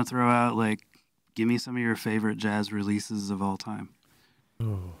just want to throw out, like, give me some of your favorite jazz releases of all time.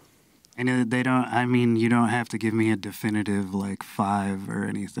 Oh. And they don't, I mean, you don't have to give me a definitive, like, 5 or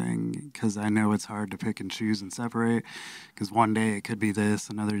anything, because I know it's hard to pick and choose and separate, because one day it could be this,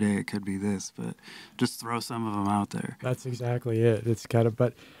 another day it could be this, but just throw some of them out there. That's exactly it. It's kind of,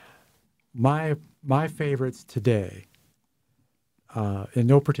 but my favorites today, in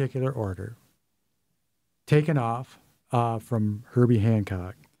no particular order, Taken Off from Herbie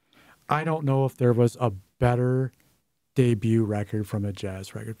Hancock. I don't know if there was a better debut record from a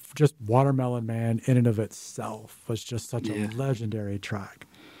jazz record. Just Watermelon Man in and of itself was just such a legendary track.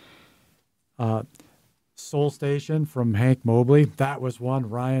 Soul Station from Hank Mobley, that was one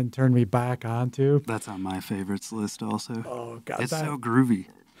Ryan turned me back onto. That's on my favorites list also. Oh God, it's so groovy.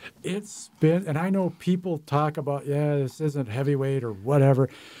 It's been, and I know people talk about, this isn't heavyweight or whatever.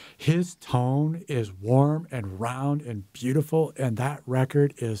 His tone is warm and round and beautiful, and that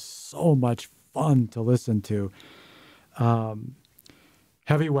record is so much fun to listen to.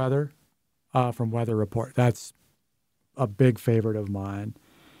 Heavy Weather from Weather Report. That's a big favorite of mine.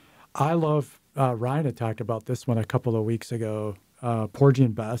 I love, Ryan had talked about this one a couple of weeks ago, Porgy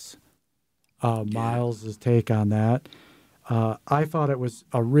and Bess, Miles' take on that. I thought it was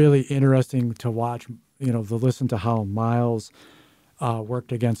a really interesting to watch, to listen to how Miles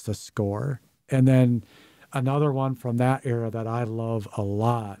worked against the score. And then another one from that era that I love a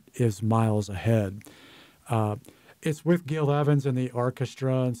lot is Miles Ahead. It's with Gil Evans and the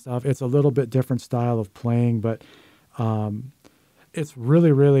orchestra and stuff. It's a little bit different style of playing, but it's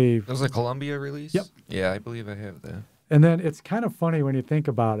really, really... That was a Columbia release? Yep. Yeah, I believe I have that. And then it's kind of funny when you think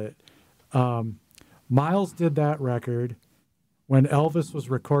about it. Miles did that record when Elvis was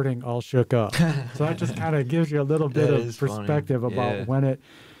recording All Shook Up. So that just kind of gives you a little bit of perspective about when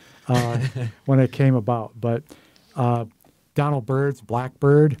it came about. But Donald Byrd's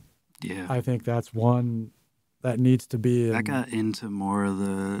Blackbird, I think that's one that needs to be... That got into more of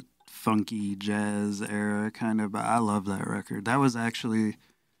the funky jazz era, kind of, but I love that record. That was actually...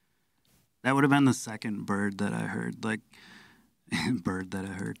 That would have been the second Bird that I heard. Like, Bird that I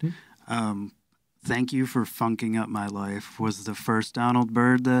heard. Thank You for Funking Up My Life was the first Donald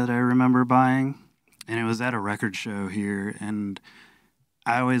Byrd that I remember buying. And it was at a record show here. And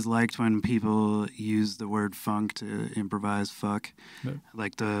I always liked when people use the word funk to improvise fuck. Yeah.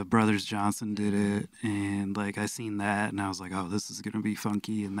 Like the Brothers Johnson did it, and like I seen that, and I was like, oh, this is gonna be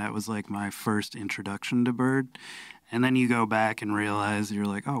funky, and that was like my first introduction to Bird. And then you go back and realize you're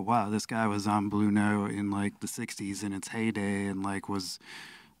like, oh wow, this guy was on Blue Note in like the '60s in its heyday, and like was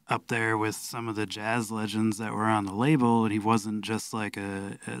up there with some of the jazz legends that were on the label, and he wasn't just like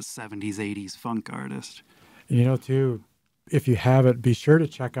a '70s '80s funk artist. You know, too, if you haven't, be sure to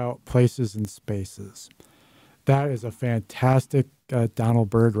check out Places and Spaces. That is a fantastic Donald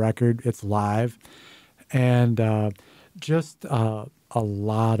Byrd record. It's live, and just a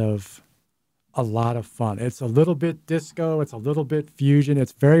lot of fun. It's a little bit disco. It's a little bit fusion.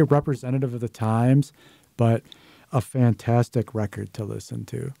 It's very representative of the times, but a fantastic record to listen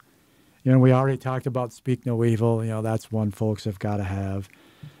to. You know, we already talked about Speak No Evil. You know, that's one folks have got to have.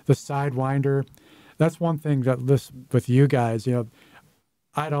 The Sidewinder. That's one thing that with you guys, you know,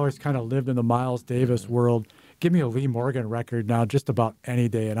 I'd always kind of lived in the Miles Davis world. Give me a Lee Morgan record now just about any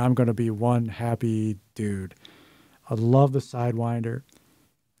day, and I'm going to be one happy dude. I love the Sidewinder.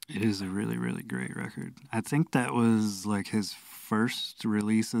 It is a really, really great record. I think that was like his first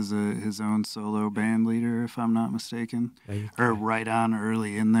release as his own solo band leader, if I'm not mistaken. Or right on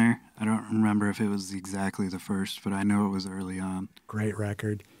early in there. I don't remember if it was exactly the first, but I know it was early on. Great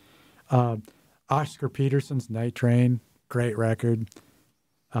record. Oscar Peterson's Night Train, great record.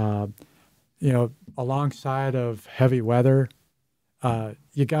 You know, alongside of Heavy Weather,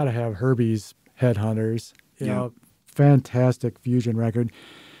 you got to have Herbie's Headhunters. You know, fantastic fusion record.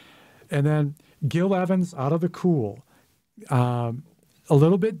 And then Gil Evans, Out of the Cool. A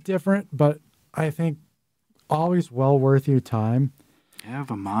little bit different, but I think always well worth your time. I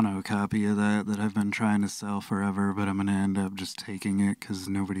have a mono copy of that I've been trying to sell forever, but I'm going to end up just taking it because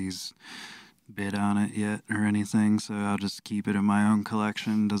nobody's bid on it yet or anything, so I'll just keep it in my own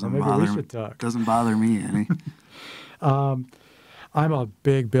collection. Doesn't bother me any. I'm a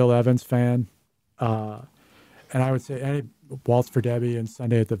big Bill Evans fan, and I would say any Waltz for Debbie and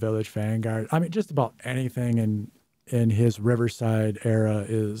Sunday at the Village Vanguard. I mean, just about anything in his Riverside era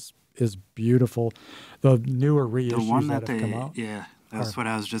is beautiful. The newer reissues the one that have come out, that's what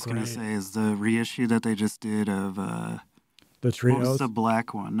I was just going to say. Is the reissue that they just did of the trios? What was the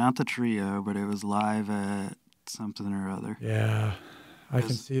black one? Not the trio, but it was live at something or other. Yeah, I can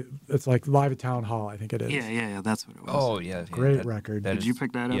see it's like live at Town Hall. I think it is. Yeah, that's what it was. Oh yeah, great record. Did you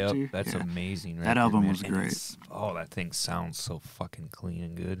pick that up too? That's amazing. Record, that album man. was great. That thing sounds so fucking clean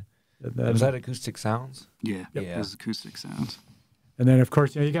and good. Then, was that Acoustic Sounds? Yeah, it was Acoustic Sounds. And then, of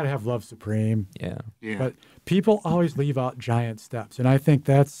course, you got to have Love Supreme. Yeah. But people always leave out Giant Steps, and I think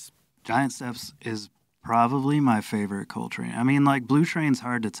that's... Giant Steps is probably my favorite Coltrane. I mean, like, Blue Train's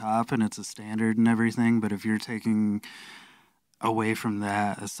hard to top, and it's a standard and everything, but if you're taking away from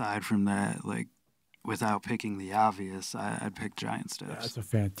that, aside from that, like, without picking the obvious, I'd pick Giant Steps. That's a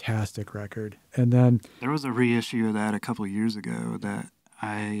fantastic record. And then... There was a reissue of that a couple years ago that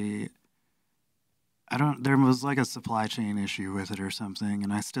there was like a supply chain issue with it or something,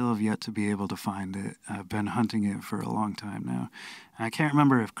 and I still have yet to be able to find it. I've been hunting it for a long time now. And I can't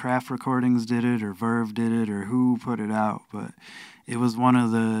remember if Craft Recordings did it or Verve did it or who put it out, but it was one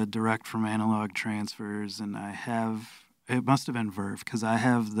of the direct from analog transfers, and it must have been Verve, because I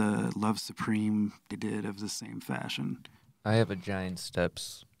have the Love Supreme they did of the same fashion. I have a Giant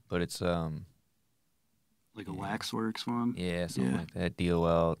Steps, but it's like a Waxworks one? Yeah, something like that.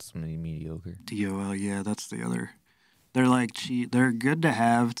 DOL, it's something mediocre. DOL, yeah, that's the other. They're like cheap. They're good to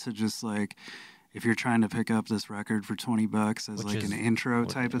have to just like, if you're trying to pick up this record for $20 as an intro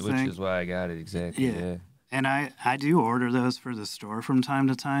type of thing. Which is why I got it, exactly. Yeah. And I do order those for the store from time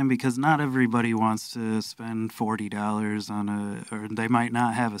to time because not everybody wants to spend $40 on or they might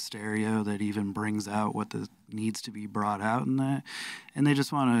not have a stereo that even brings out what needs to be brought out in that. And they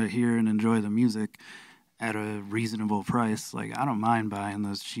just want to hear and enjoy the music at a reasonable price. Like, I don't mind buying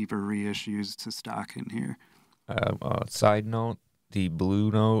those cheaper reissues to stock in here. Side note, the Blue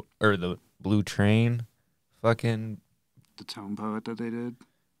Note, or the Blue Train, the Tone Poet that they did?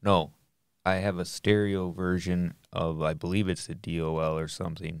 No. I have a stereo version of, I believe it's a DOL or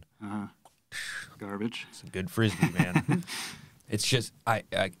something. Garbage. It's a good Frisbee, man. It's just,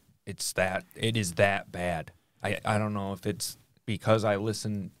 it is that bad. I don't know if it's because I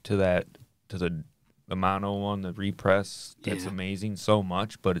listened to the mono one, the repress, that's amazing so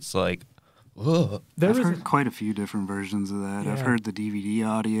much, but it's like, ugh. I've heard quite a few different versions of that. Yeah. I've heard the DVD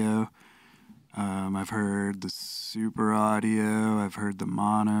audio. I've heard the super audio. I've heard the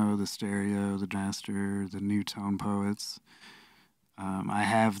mono, the stereo, the master, the new Tone Poets. I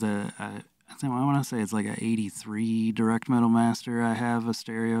I want to say it's like a 83 Direct Metal Master I have a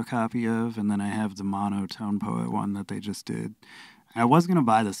stereo copy of, and then I have the mono Tone Poet one that they just did. I was going to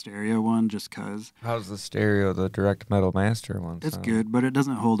buy the stereo one just because. How's the stereo, the Direct Metal Master one It's sound? good, but it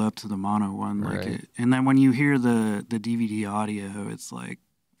doesn't hold up to the mono one. Like Right. it, and then when you hear the DVD audio, it's like,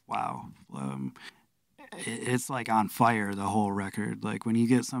 wow. It's like on fire, the whole record. Like when you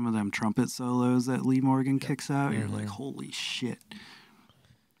get some of them trumpet solos that Lee Morgan kicks out, you're like, holy shit.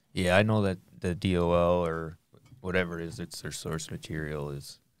 Yeah, I know that the DOL or whatever it is, it's their source material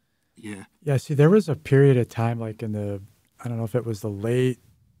is. Yeah. Yeah, see, there was a period of time, like in the, I don't know if it was the late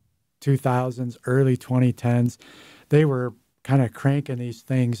 2000s, early 2010s, they were kind of cranking these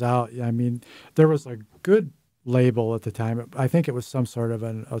things out. I mean, there was a good label at the time. I think it was some sort of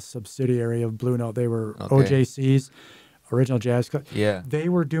a subsidiary of Blue Note. They were OJC's, Original Jazz Club. Yeah. They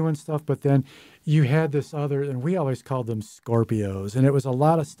were doing stuff, but then you had this other, and we always called them Scorpios. And it was a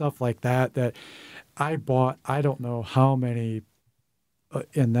lot of stuff like that that I bought. I don't know how many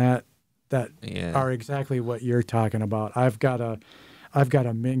in that are exactly what you're talking about. I've got a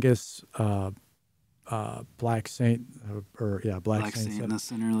Mingus Black Saint, Black Saint, the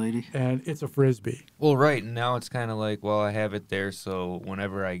Sinner Lady, and it's a Frisbee. Well, right, and now it's kind of like, well, I have it there, so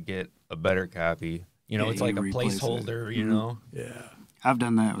whenever I get a better copy, it's like a placeholder, you know. Yeah, I've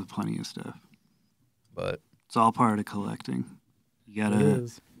done that with plenty of stuff, but it's all part of collecting. You gotta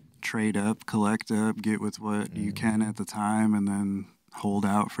trade up, collect up, get with what you can at the time, and then hold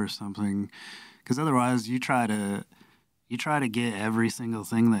out for something, because otherwise you try to get every single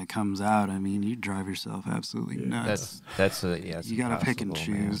thing that comes out. I mean, you drive yourself absolutely nuts. You got to pick and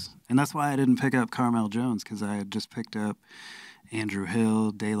choose. Man. And that's why I didn't pick up Carmel Jones, because I had just picked up Andrew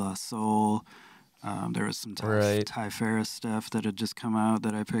Hill, De La Soul. There was some Ty Ferris stuff that had just come out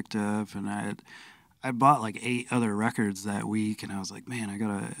that I picked up, and I bought like 8 other records that week, and I was like, man, I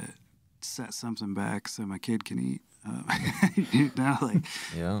got to set something back so my kid can eat.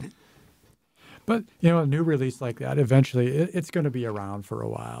 Yeah. But, a new release like that, eventually it's going to be around for a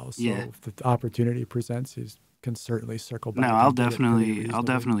while. So if the opportunity presents, you can certainly circle back. No, I'll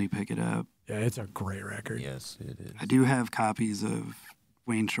definitely pick it up. Yeah, it's a great record. Yes, it is. I do have copies of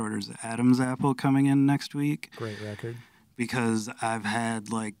Wayne Shorter's Adam's Apple coming in next week. Great record. Because I've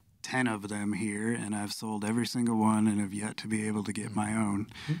had like 10 of them here, and I've sold every single one and have yet to be able to get my own.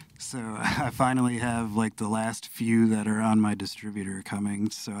 So I finally have like the last few that are on my distributor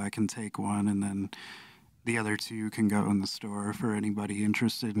coming, so I can take one, and then the other 2 can go in the store for anybody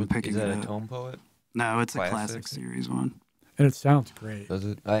interested in picking it up. Is that a Tone Poet? No, it's a classic series one. And it sounds great. Does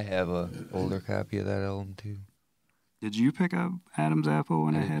it? I have a older copy of that album too. Did you pick up Adam's Apple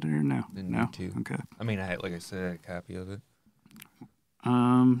when I had it, or no? No. Okay. I mean, like I said, I had a copy of it.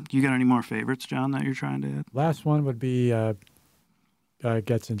 You got any more favorites, John, that you're trying to add? Last one would be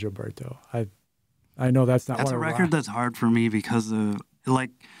Getz and Gilberto. I know that's not a record that's hard for me because of,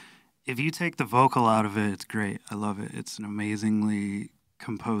 like, if you take the vocal out of it, it's great. I love it. It's an amazingly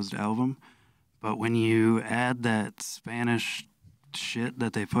composed album. But when you add that Spanish shit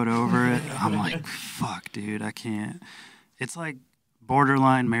that they put over it, I'm like, fuck, dude, I can't. It's like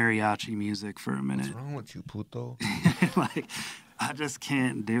borderline mariachi music for a minute. What's wrong with you, puto? Like, I just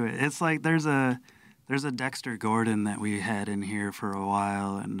can't do it. It's like there's a Dexter Gordon that we had in here for a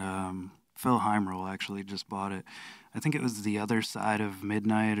while, and Phil Heimerl actually just bought it. I think it was The Other Side of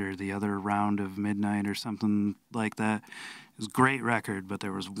Midnight or The Other Round of Midnight or something like that. It was a great record, but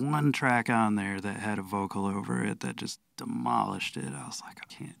there was one track on there that had a vocal over it that just demolished it. I was like,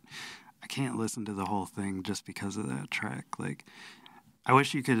 I can't listen to the whole thing just because of that track. Like, I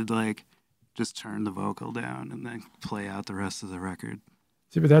wish you could like just turn the vocal down and then play out the rest of the record.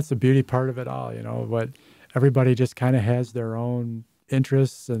 See, but that's the beauty part of it all, what everybody just kind of has their own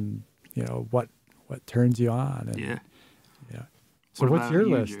interests and, what turns you on. And, yeah. So what's your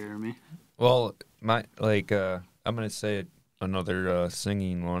list? Jeremy? Well, I'm going to say another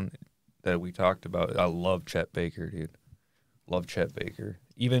singing one that we talked about. I love Chet Baker, dude. Love Chet Baker.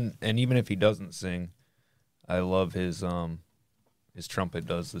 Even if he doesn't sing, I love his trumpet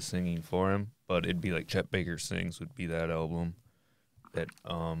does the singing for him, but it'd be like Chet Baker Sings would be that album. That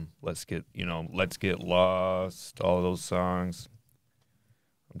Let's Get Lost, all those songs.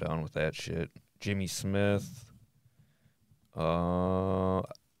 I'm down with that shit. Jimmy Smith, Home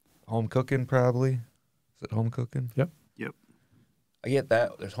Cooking probably. Is it Home Cooking? Yep. I get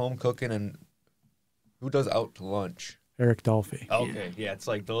that. There's Home Cooking, and who does Out to Lunch? Eric Dolphy. Okay, yeah, it's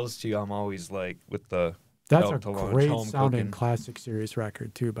like those two. I'm always like with the. That's a great sounding classic series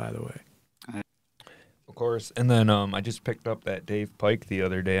record too, by the way. Of course. And then I just picked up that Dave Pike the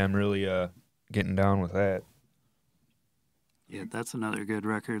other day. I'm really getting down with that. Yeah, that's another good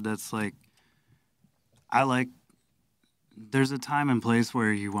record. That's like I like. There's a time and place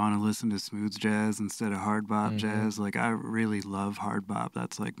where you want to listen to smooth jazz instead of hard bop jazz. Like I really love hard bop.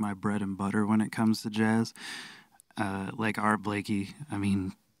 That's like my bread and butter when it comes to jazz. Like Art Blakey. I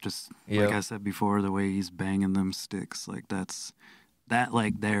mean, just like I said before, the way he's banging them sticks, like that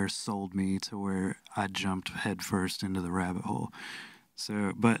like there sold me to where I jumped headfirst into the rabbit hole.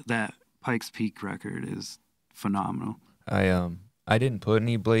 So, but that Pikes Peak record is phenomenal. I didn't put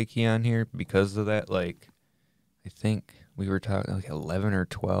any Blakey on here because of that. Like, I think we were talking like 11 or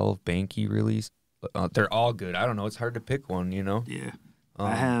 12 Banky released. They're all good. I don't know. It's hard to pick one, you know? Yeah.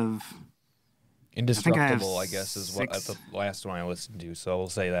 I have... Indestructible, I guess, is what the last one I listened to, so we'll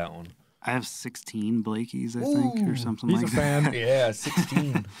say that one. I have 16 Blakeys, I think, or something like that. He's a fan. Yeah,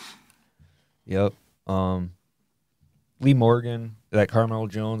 16. Yep. Lee Morgan, that Carmel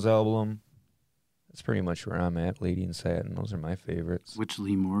Jones album. That's pretty much where I'm at. Lady in Satin, those are my favorites. Which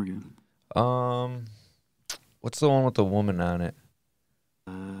Lee Morgan? What's the one with the woman on it?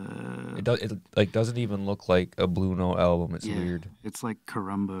 It like doesn't even look like a Blue Note album. It's weird. It's like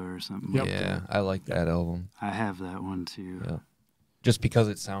Carumba or something. Yep. Like that. I like that album. I have that one too. Yeah. Just because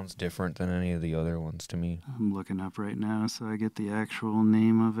it sounds different than any of the other ones to me. I'm looking up right now so I get the actual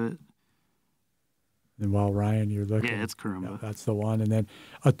name of it. And while Ryan, you're looking. Yeah, it's Carumba. Yeah, that's the one. And then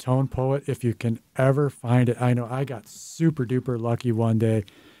A Tone Poet, if you can ever find it. I know I got super duper lucky one day,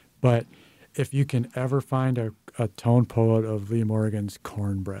 but if you can ever find a tone poet of Lee Morgan's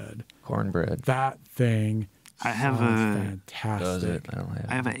Cornbread. That thing I have fantastic. Does it? I don't have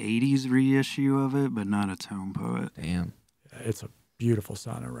I have an 80s reissue of it, but not a tone poet. Damn. It's a beautiful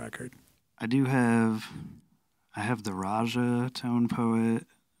sounding record. I have the Raja tone poet,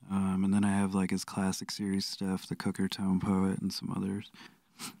 and then I have like his classic series stuff, the Cooker tone poet, and some others.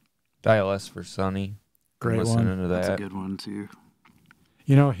 Dial S for Sunny. Great one. Listening to that. That's a good one too.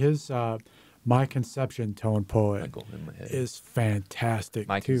 You know, his My Conception tone poet In my head. is fantastic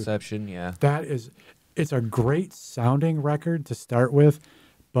My too. Conception, yeah. It's a great sounding record to start with,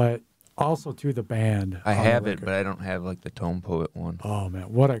 but also to the band. I have it, but I don't have like the Tone Poet one. Oh man,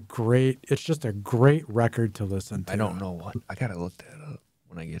 it's just a great record to listen to. I don't know what. I gotta look that up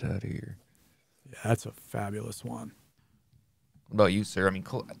when I get out of here. Yeah, that's a fabulous one. What about you, sir? I mean,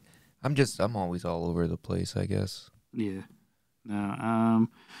 I'm always all over the place, I guess. Yeah. No,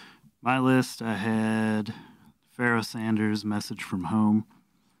 my list, I had Pharoah Sanders' Message from Home.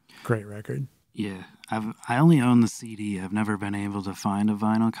 Great record. Yeah. I only own the CD. I've never been able to find a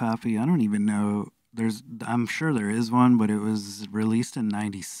vinyl copy. I don't even know. I'm sure there is one, but it was released in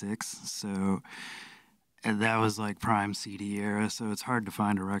 96. So that was like prime CD era. So it's hard to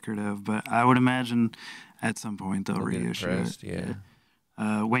find a record of, but I would imagine at some point they'll reissue it. Yeah.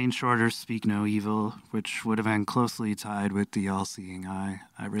 Wayne Shorter's Speak No Evil, which would have been closely tied with The All-Seeing Eye.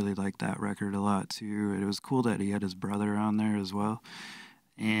 I really liked that record a lot, too. It was cool that he had his brother on there as well.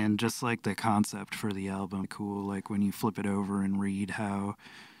 And just like the concept for the album, cool, like when you flip it over and read how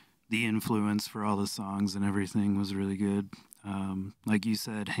the influence for all the songs and everything was really good. Like you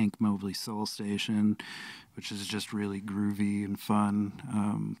said, Hank Mobley Soul Station, which is just really groovy and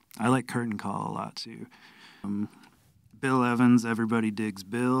fun. I like Curtain Call a lot, too. Bill Evans, Everybody Digs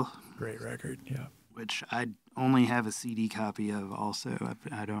Bill. Great record, yeah. Which I only have a CD copy of also.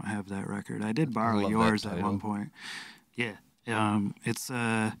 I don't have that record. I did borrow yours at one point. Yeah. It's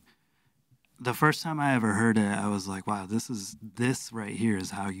the first time I ever heard it, I was like, wow, this right here is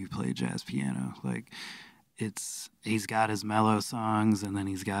how you play jazz piano. Like, he's got his mellow songs, and then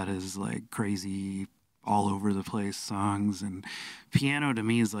he's got his like crazy all over the place songs, and piano to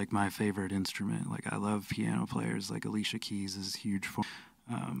me is like my favorite instrument. Like I love piano players, like Alicia Keys is huge for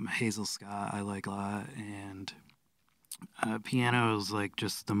Hazel Scott I like a lot, and piano is like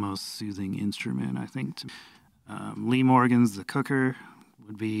just the most soothing instrument, I think, to me. Lee Morgan's The Cooker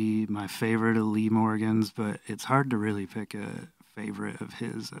would be my favorite of Lee Morgan's, but it's hard to really pick a favorite of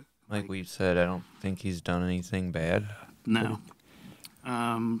his. Like we've said, I don't think he's done anything bad. No.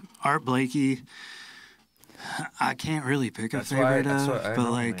 Art Blakey, I can't really pick a favorite but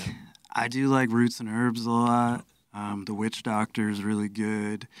like man. I do like Roots and Herbs a lot. The Witch Doctor is really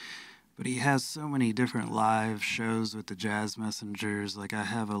good, but he has so many different live shows with the Jazz Messengers. Like I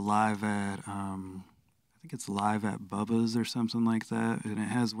have a live at I think it's Live at Bubba's or something like that, and it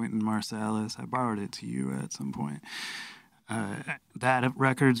has Wynton Marsalis. I borrowed it to you at some point. That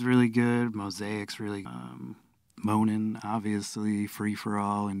record's really good. Mosaic's really Moanin', obviously, Free for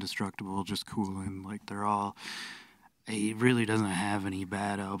All, Indestructible, just cool, and like they're all. He really doesn't have any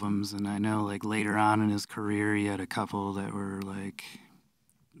bad albums, and I know like later on in his career he had a couple that were like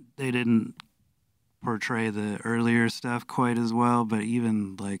they didn't portray the earlier stuff quite as well, but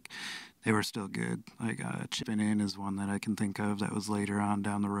even like they were still good. Like Chippin' In is one that I can think of that was later on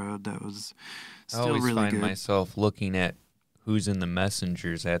down the road that was I still always really find good. myself looking at who's in the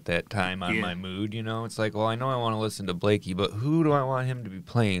messengers at that time on my mood, you know? It's like, well, I know I want to listen to Blakey, but who do I want him to be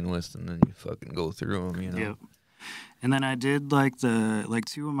playing with? And then you fucking go through them, you know? Yep. And then I did like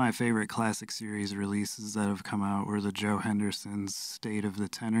two of my favorite classic series releases that have come out were the Joe Henderson's State of the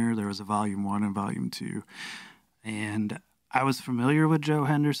Tenor. There was a volume 1 and volume 2. And I was familiar with Joe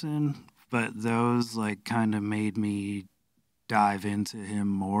Henderson, but those like kind of made me dive into him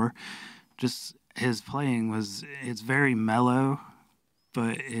more. Just his playing it's very mellow,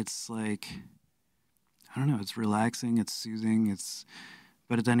 but it's like, I don't know, it's relaxing, it's soothing,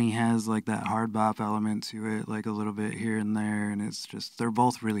 but then he has like that hard bop element to it, like a little bit here and there, and it's just, they're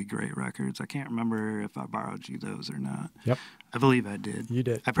both really great records. I can't remember if I borrowed you those or not. Yep. I believe I did. You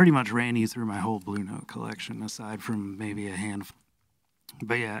did. I pretty much ran you through my whole Blue Note collection, aside from maybe a handful.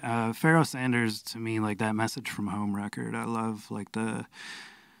 But yeah, Pharoah Sanders, to me, like that Message from Home record, I love like the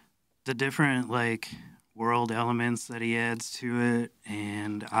different like world elements that he adds to it,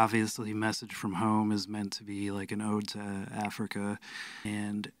 and obviously Message from Home is meant to be like an ode to Africa,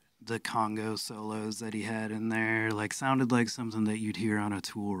 and the Congo solos that he had in there like sounded like something that you'd hear on a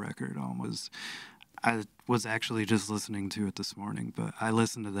Tool record almost. I was actually just listening to it this morning, but I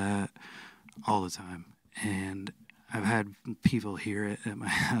listen to that all the time, and I've had people hear it at my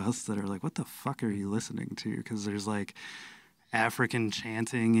house that are like, what the fuck are you listening to? Because there's like African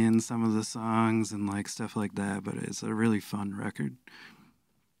chanting in some of the songs and like stuff like that, but it's a really fun record.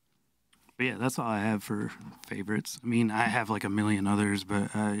 But yeah, that's all I have for favorites. I mean, I have like a million others,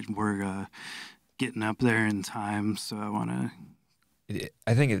 but we're getting up there in time, so I want to.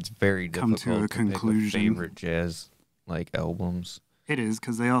 I think it's very come difficult to a conclusion. Pick a favorite jazz like albums. It is,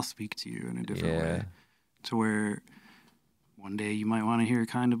 because they all speak to you in a different way. To where one day you might want to hear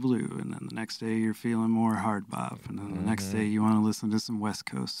Kind of Blue, and then the next day you're feeling more hard bop, and then the next day you want to listen to some West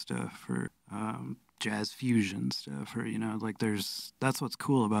Coast stuff or jazz fusion stuff, or like that's what's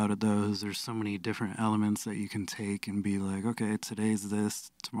cool about it though, is there's so many different elements that you can take and be like, okay, today's this,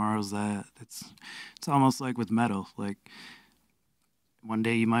 tomorrow's that. It's almost like with metal, like one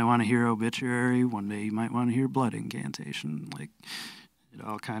day you might want to hear Obituary, one day you might want to hear Blood Incantation, like it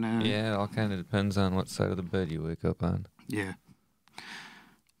all kind of depends on what side of the bed you wake up on. Yeah.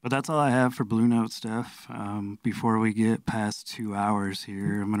 But that's all I have for Blue Note stuff. Before we get past 2 hours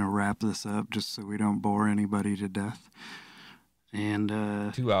here, I'm going to wrap this up just so we don't bore anybody to death. And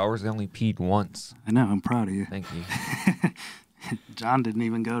 2 hours? I only peed once. I know, I'm proud of you. Thank you. John didn't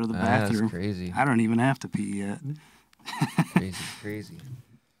even go to the bathroom. That's crazy. I don't even have to pee yet. Crazy.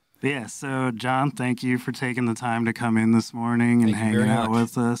 But yeah, so John, thank you for taking the time to come in this morning and hanging out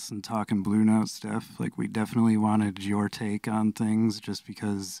with us and talking Blue Note stuff. Like, we definitely wanted your take on things just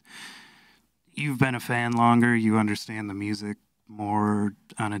because you've been a fan longer. You understand the music more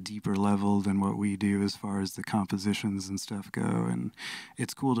on a deeper level than what we do as far as the compositions and stuff go. And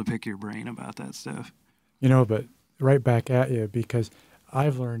it's cool to pick your brain about that stuff. But right back at you, because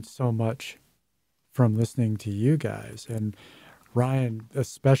I've learned so much from listening to you guys. And Ryan,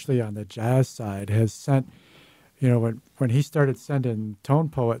 especially on the jazz side, has sent, when he started sending tone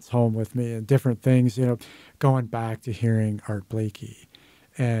poets home with me and different things, going back to hearing Art Blakey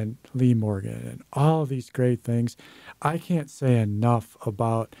and Lee Morgan and all of these great things, I can't say enough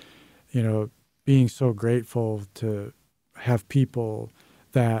about, being so grateful to have people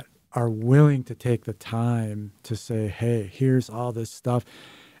that are willing to take the time to say, hey, here's all this stuff.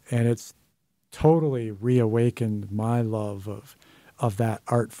 And it's totally reawakened my love of that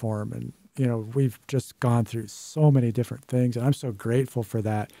art form. And, we've just gone through so many different things, and I'm so grateful for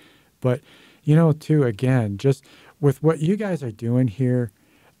that. But, too, again, just with what you guys are doing here,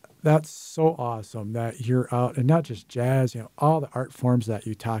 that's so awesome that you're out, and not just jazz, all the art forms that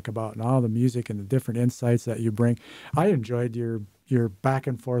you talk about and all the music and the different insights that you bring. I enjoyed your back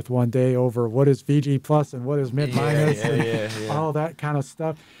and forth one day over what is VG plus and what is mid minus and all that kind of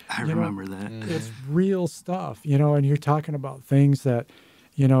stuff. I remember that. It's real stuff, and you're talking about things that,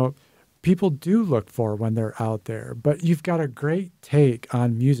 people do look for when they're out there. But you've got a great take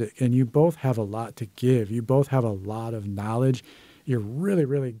on music, and you both have a lot to give. You both have a lot of knowledge. You're really,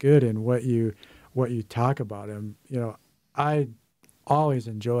 really good in what you talk about. And, I always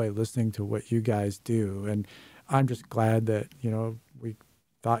enjoy listening to what you guys do. And I'm just glad that, we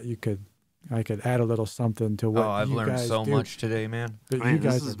thought I could add a little something to what you guys do. I've learned so much today, man. But you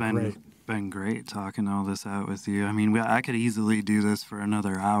guys have been great talking all this out with you. I mean, I could easily do this for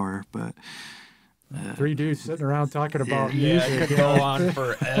another hour, but... three dudes sitting around talking about music. It could go on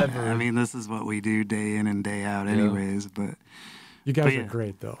forever. I mean, this is what we do day in and day out anyways, but... You guys are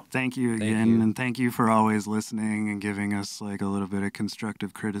great, though. Thank you again, and thank you for always listening and giving us like a little bit of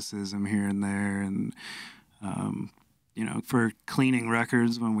constructive criticism here and there, and you know, for cleaning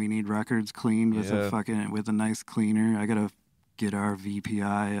records when we need records cleaned with a nice cleaner. I gotta get our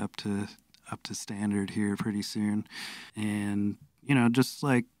VPI up to standard here pretty soon, and you know, just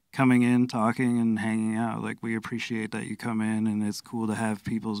like coming in, talking, and hanging out. Like, we appreciate that you come in, and it's cool to have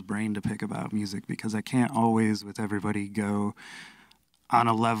people's brain to pick about music, because I can't always, with everybody, go on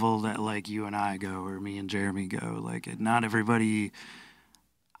a level that, like, you and I go, or me and Jeremy go. Like, not everybody...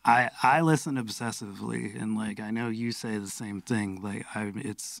 I listen obsessively, and, like, I know you say the same thing. Like,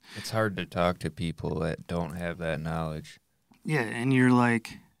 it's hard to talk to people that don't have that knowledge. Yeah, and you're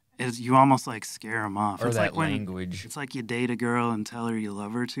like... you almost like scare them off. Or it's that like language. It's like you date a girl and tell her you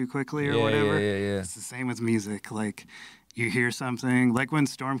love her too quickly or whatever. Yeah. It's the same with music. Like, you hear something, like when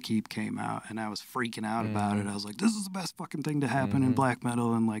Stormkeep came out and I was freaking out about it. I was like, this is the best fucking thing to happen in black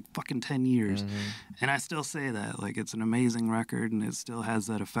metal in like fucking 10 years. And I still say that. Like, it's an amazing record and it still has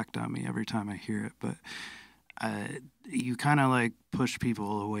that effect on me every time I hear it. But you kind of like push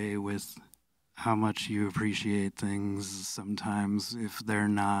people away with how much you appreciate things sometimes if they're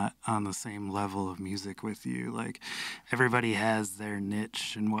not on the same level of music with you. Like, everybody has their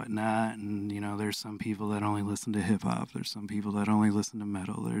niche and whatnot, and you know, there's some people that only listen to hip-hop, there's some people that only listen to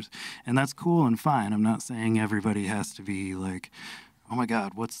metal, and that's cool and fine. I'm not saying everybody has to be like, oh my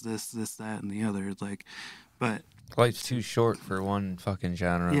god, what's this, that, and the other. Like, but life's too short for one fucking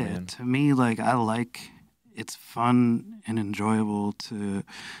genre, man. To me, like, it's fun and enjoyable to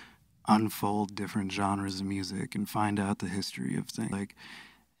unfold different genres of music and find out the history of things. Like,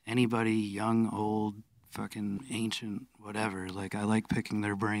 anybody, young, old, fucking ancient, whatever, like, I like picking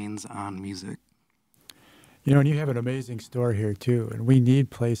their brains on music. You know, and you have an amazing store here too, and we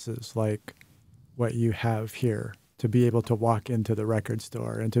need places like what you have here to be able to walk into the record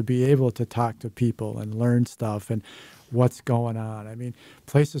store and to be able to talk to people and learn stuff and what's going on. I mean,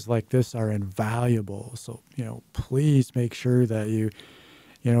 places like this are invaluable. So, you know, please make sure that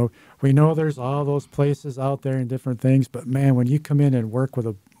you know, we know there's all those places out there and different things, but man, when you come in and work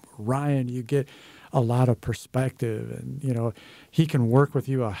with Ryan, you get a lot of perspective, and, you know, he can work with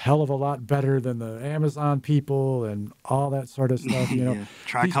you a hell of a lot better than the Amazon people and all that sort of stuff, you know.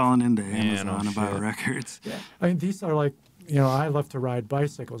 Try calling into Amazon about records. Yeah. I mean, these are like, you know, I love to ride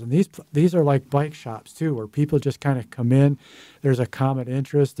bicycles, and these are like bike shops too, where people just kind of come in. There's a common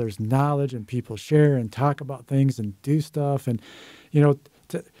interest, there's knowledge, and people share and talk about things and do stuff. And, you know,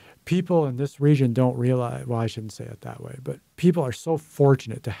 people in this region don't realize, well, I shouldn't say it that way, but people are so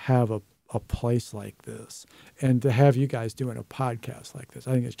fortunate to have a place like this and to have you guys doing a podcast like this.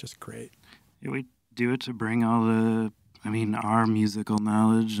 I think it's just great. Yeah, we do it to bring all our musical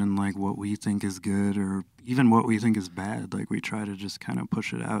knowledge and like what we think is good or even what we think is bad. Like, we try to just kind of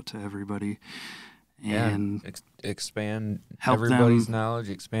push it out to everybody and expand help everybody's them. Knowledge,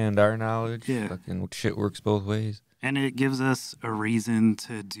 expand our knowledge. Yeah. Fucking shit works both ways. And it gives us a reason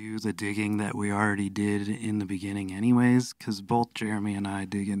to do the digging that we already did in the beginning anyways, because both Jeremy and I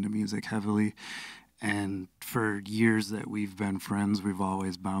dig into music heavily. And for years that we've been friends, we've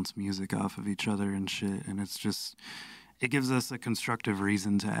always bounced music off of each other and shit. And it gives us a constructive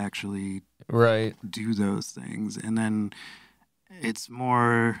reason to actually do those things. And then it's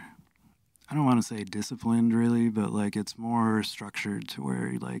more, I don't want to say disciplined really, but like it's more structured to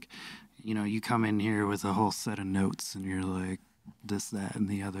where like, you know, you come in here with a whole set of notes and you're like this, that, and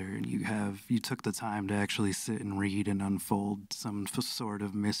the other, and you took the time to actually sit and read and unfold some sort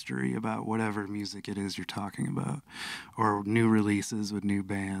of mystery about whatever music it is you're talking about, or new releases with new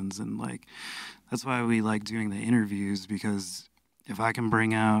bands. And like, that's why we like doing the interviews, because if I can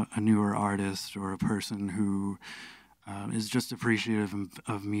bring out a newer artist or a person who is just appreciative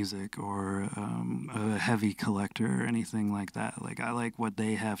of music, or a heavy collector or anything like that. Like, I like what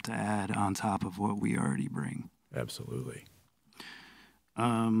they have to add on top of what we already bring. Absolutely.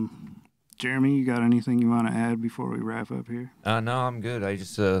 Jeremy, you got anything you want to add before we wrap up here? No, I'm good. I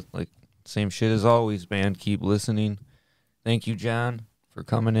just, like, same shit as always, man. Keep listening. Thank you, John, for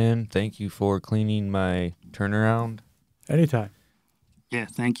coming in. Thank you for cleaning my turnaround. Anytime. Yeah,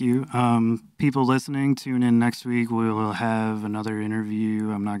 thank you. People listening, tune in next week. We will have another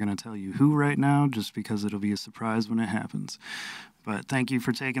interview. I'm not going to tell you who right now, just because it'll be a surprise when it happens. But thank you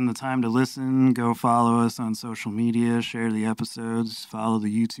for taking the time to listen. Go follow us on social media, share the episodes, follow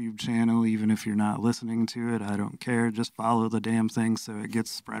the YouTube channel, even if you're not listening to it. I don't care. Just follow the damn thing so it gets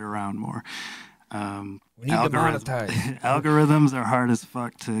spread around more. We need to monetize. Algorithms are hard as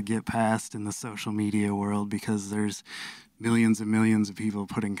fuck to get past in the social media world, because there's millions and millions of people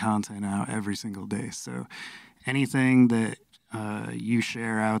putting content out every single day. So anything that you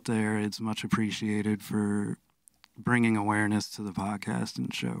share out there. It's much appreciated for bringing awareness to the podcast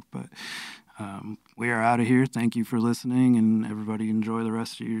and show. But we are out of here. Thank you for listening, and everybody enjoy the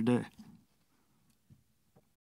rest of your day.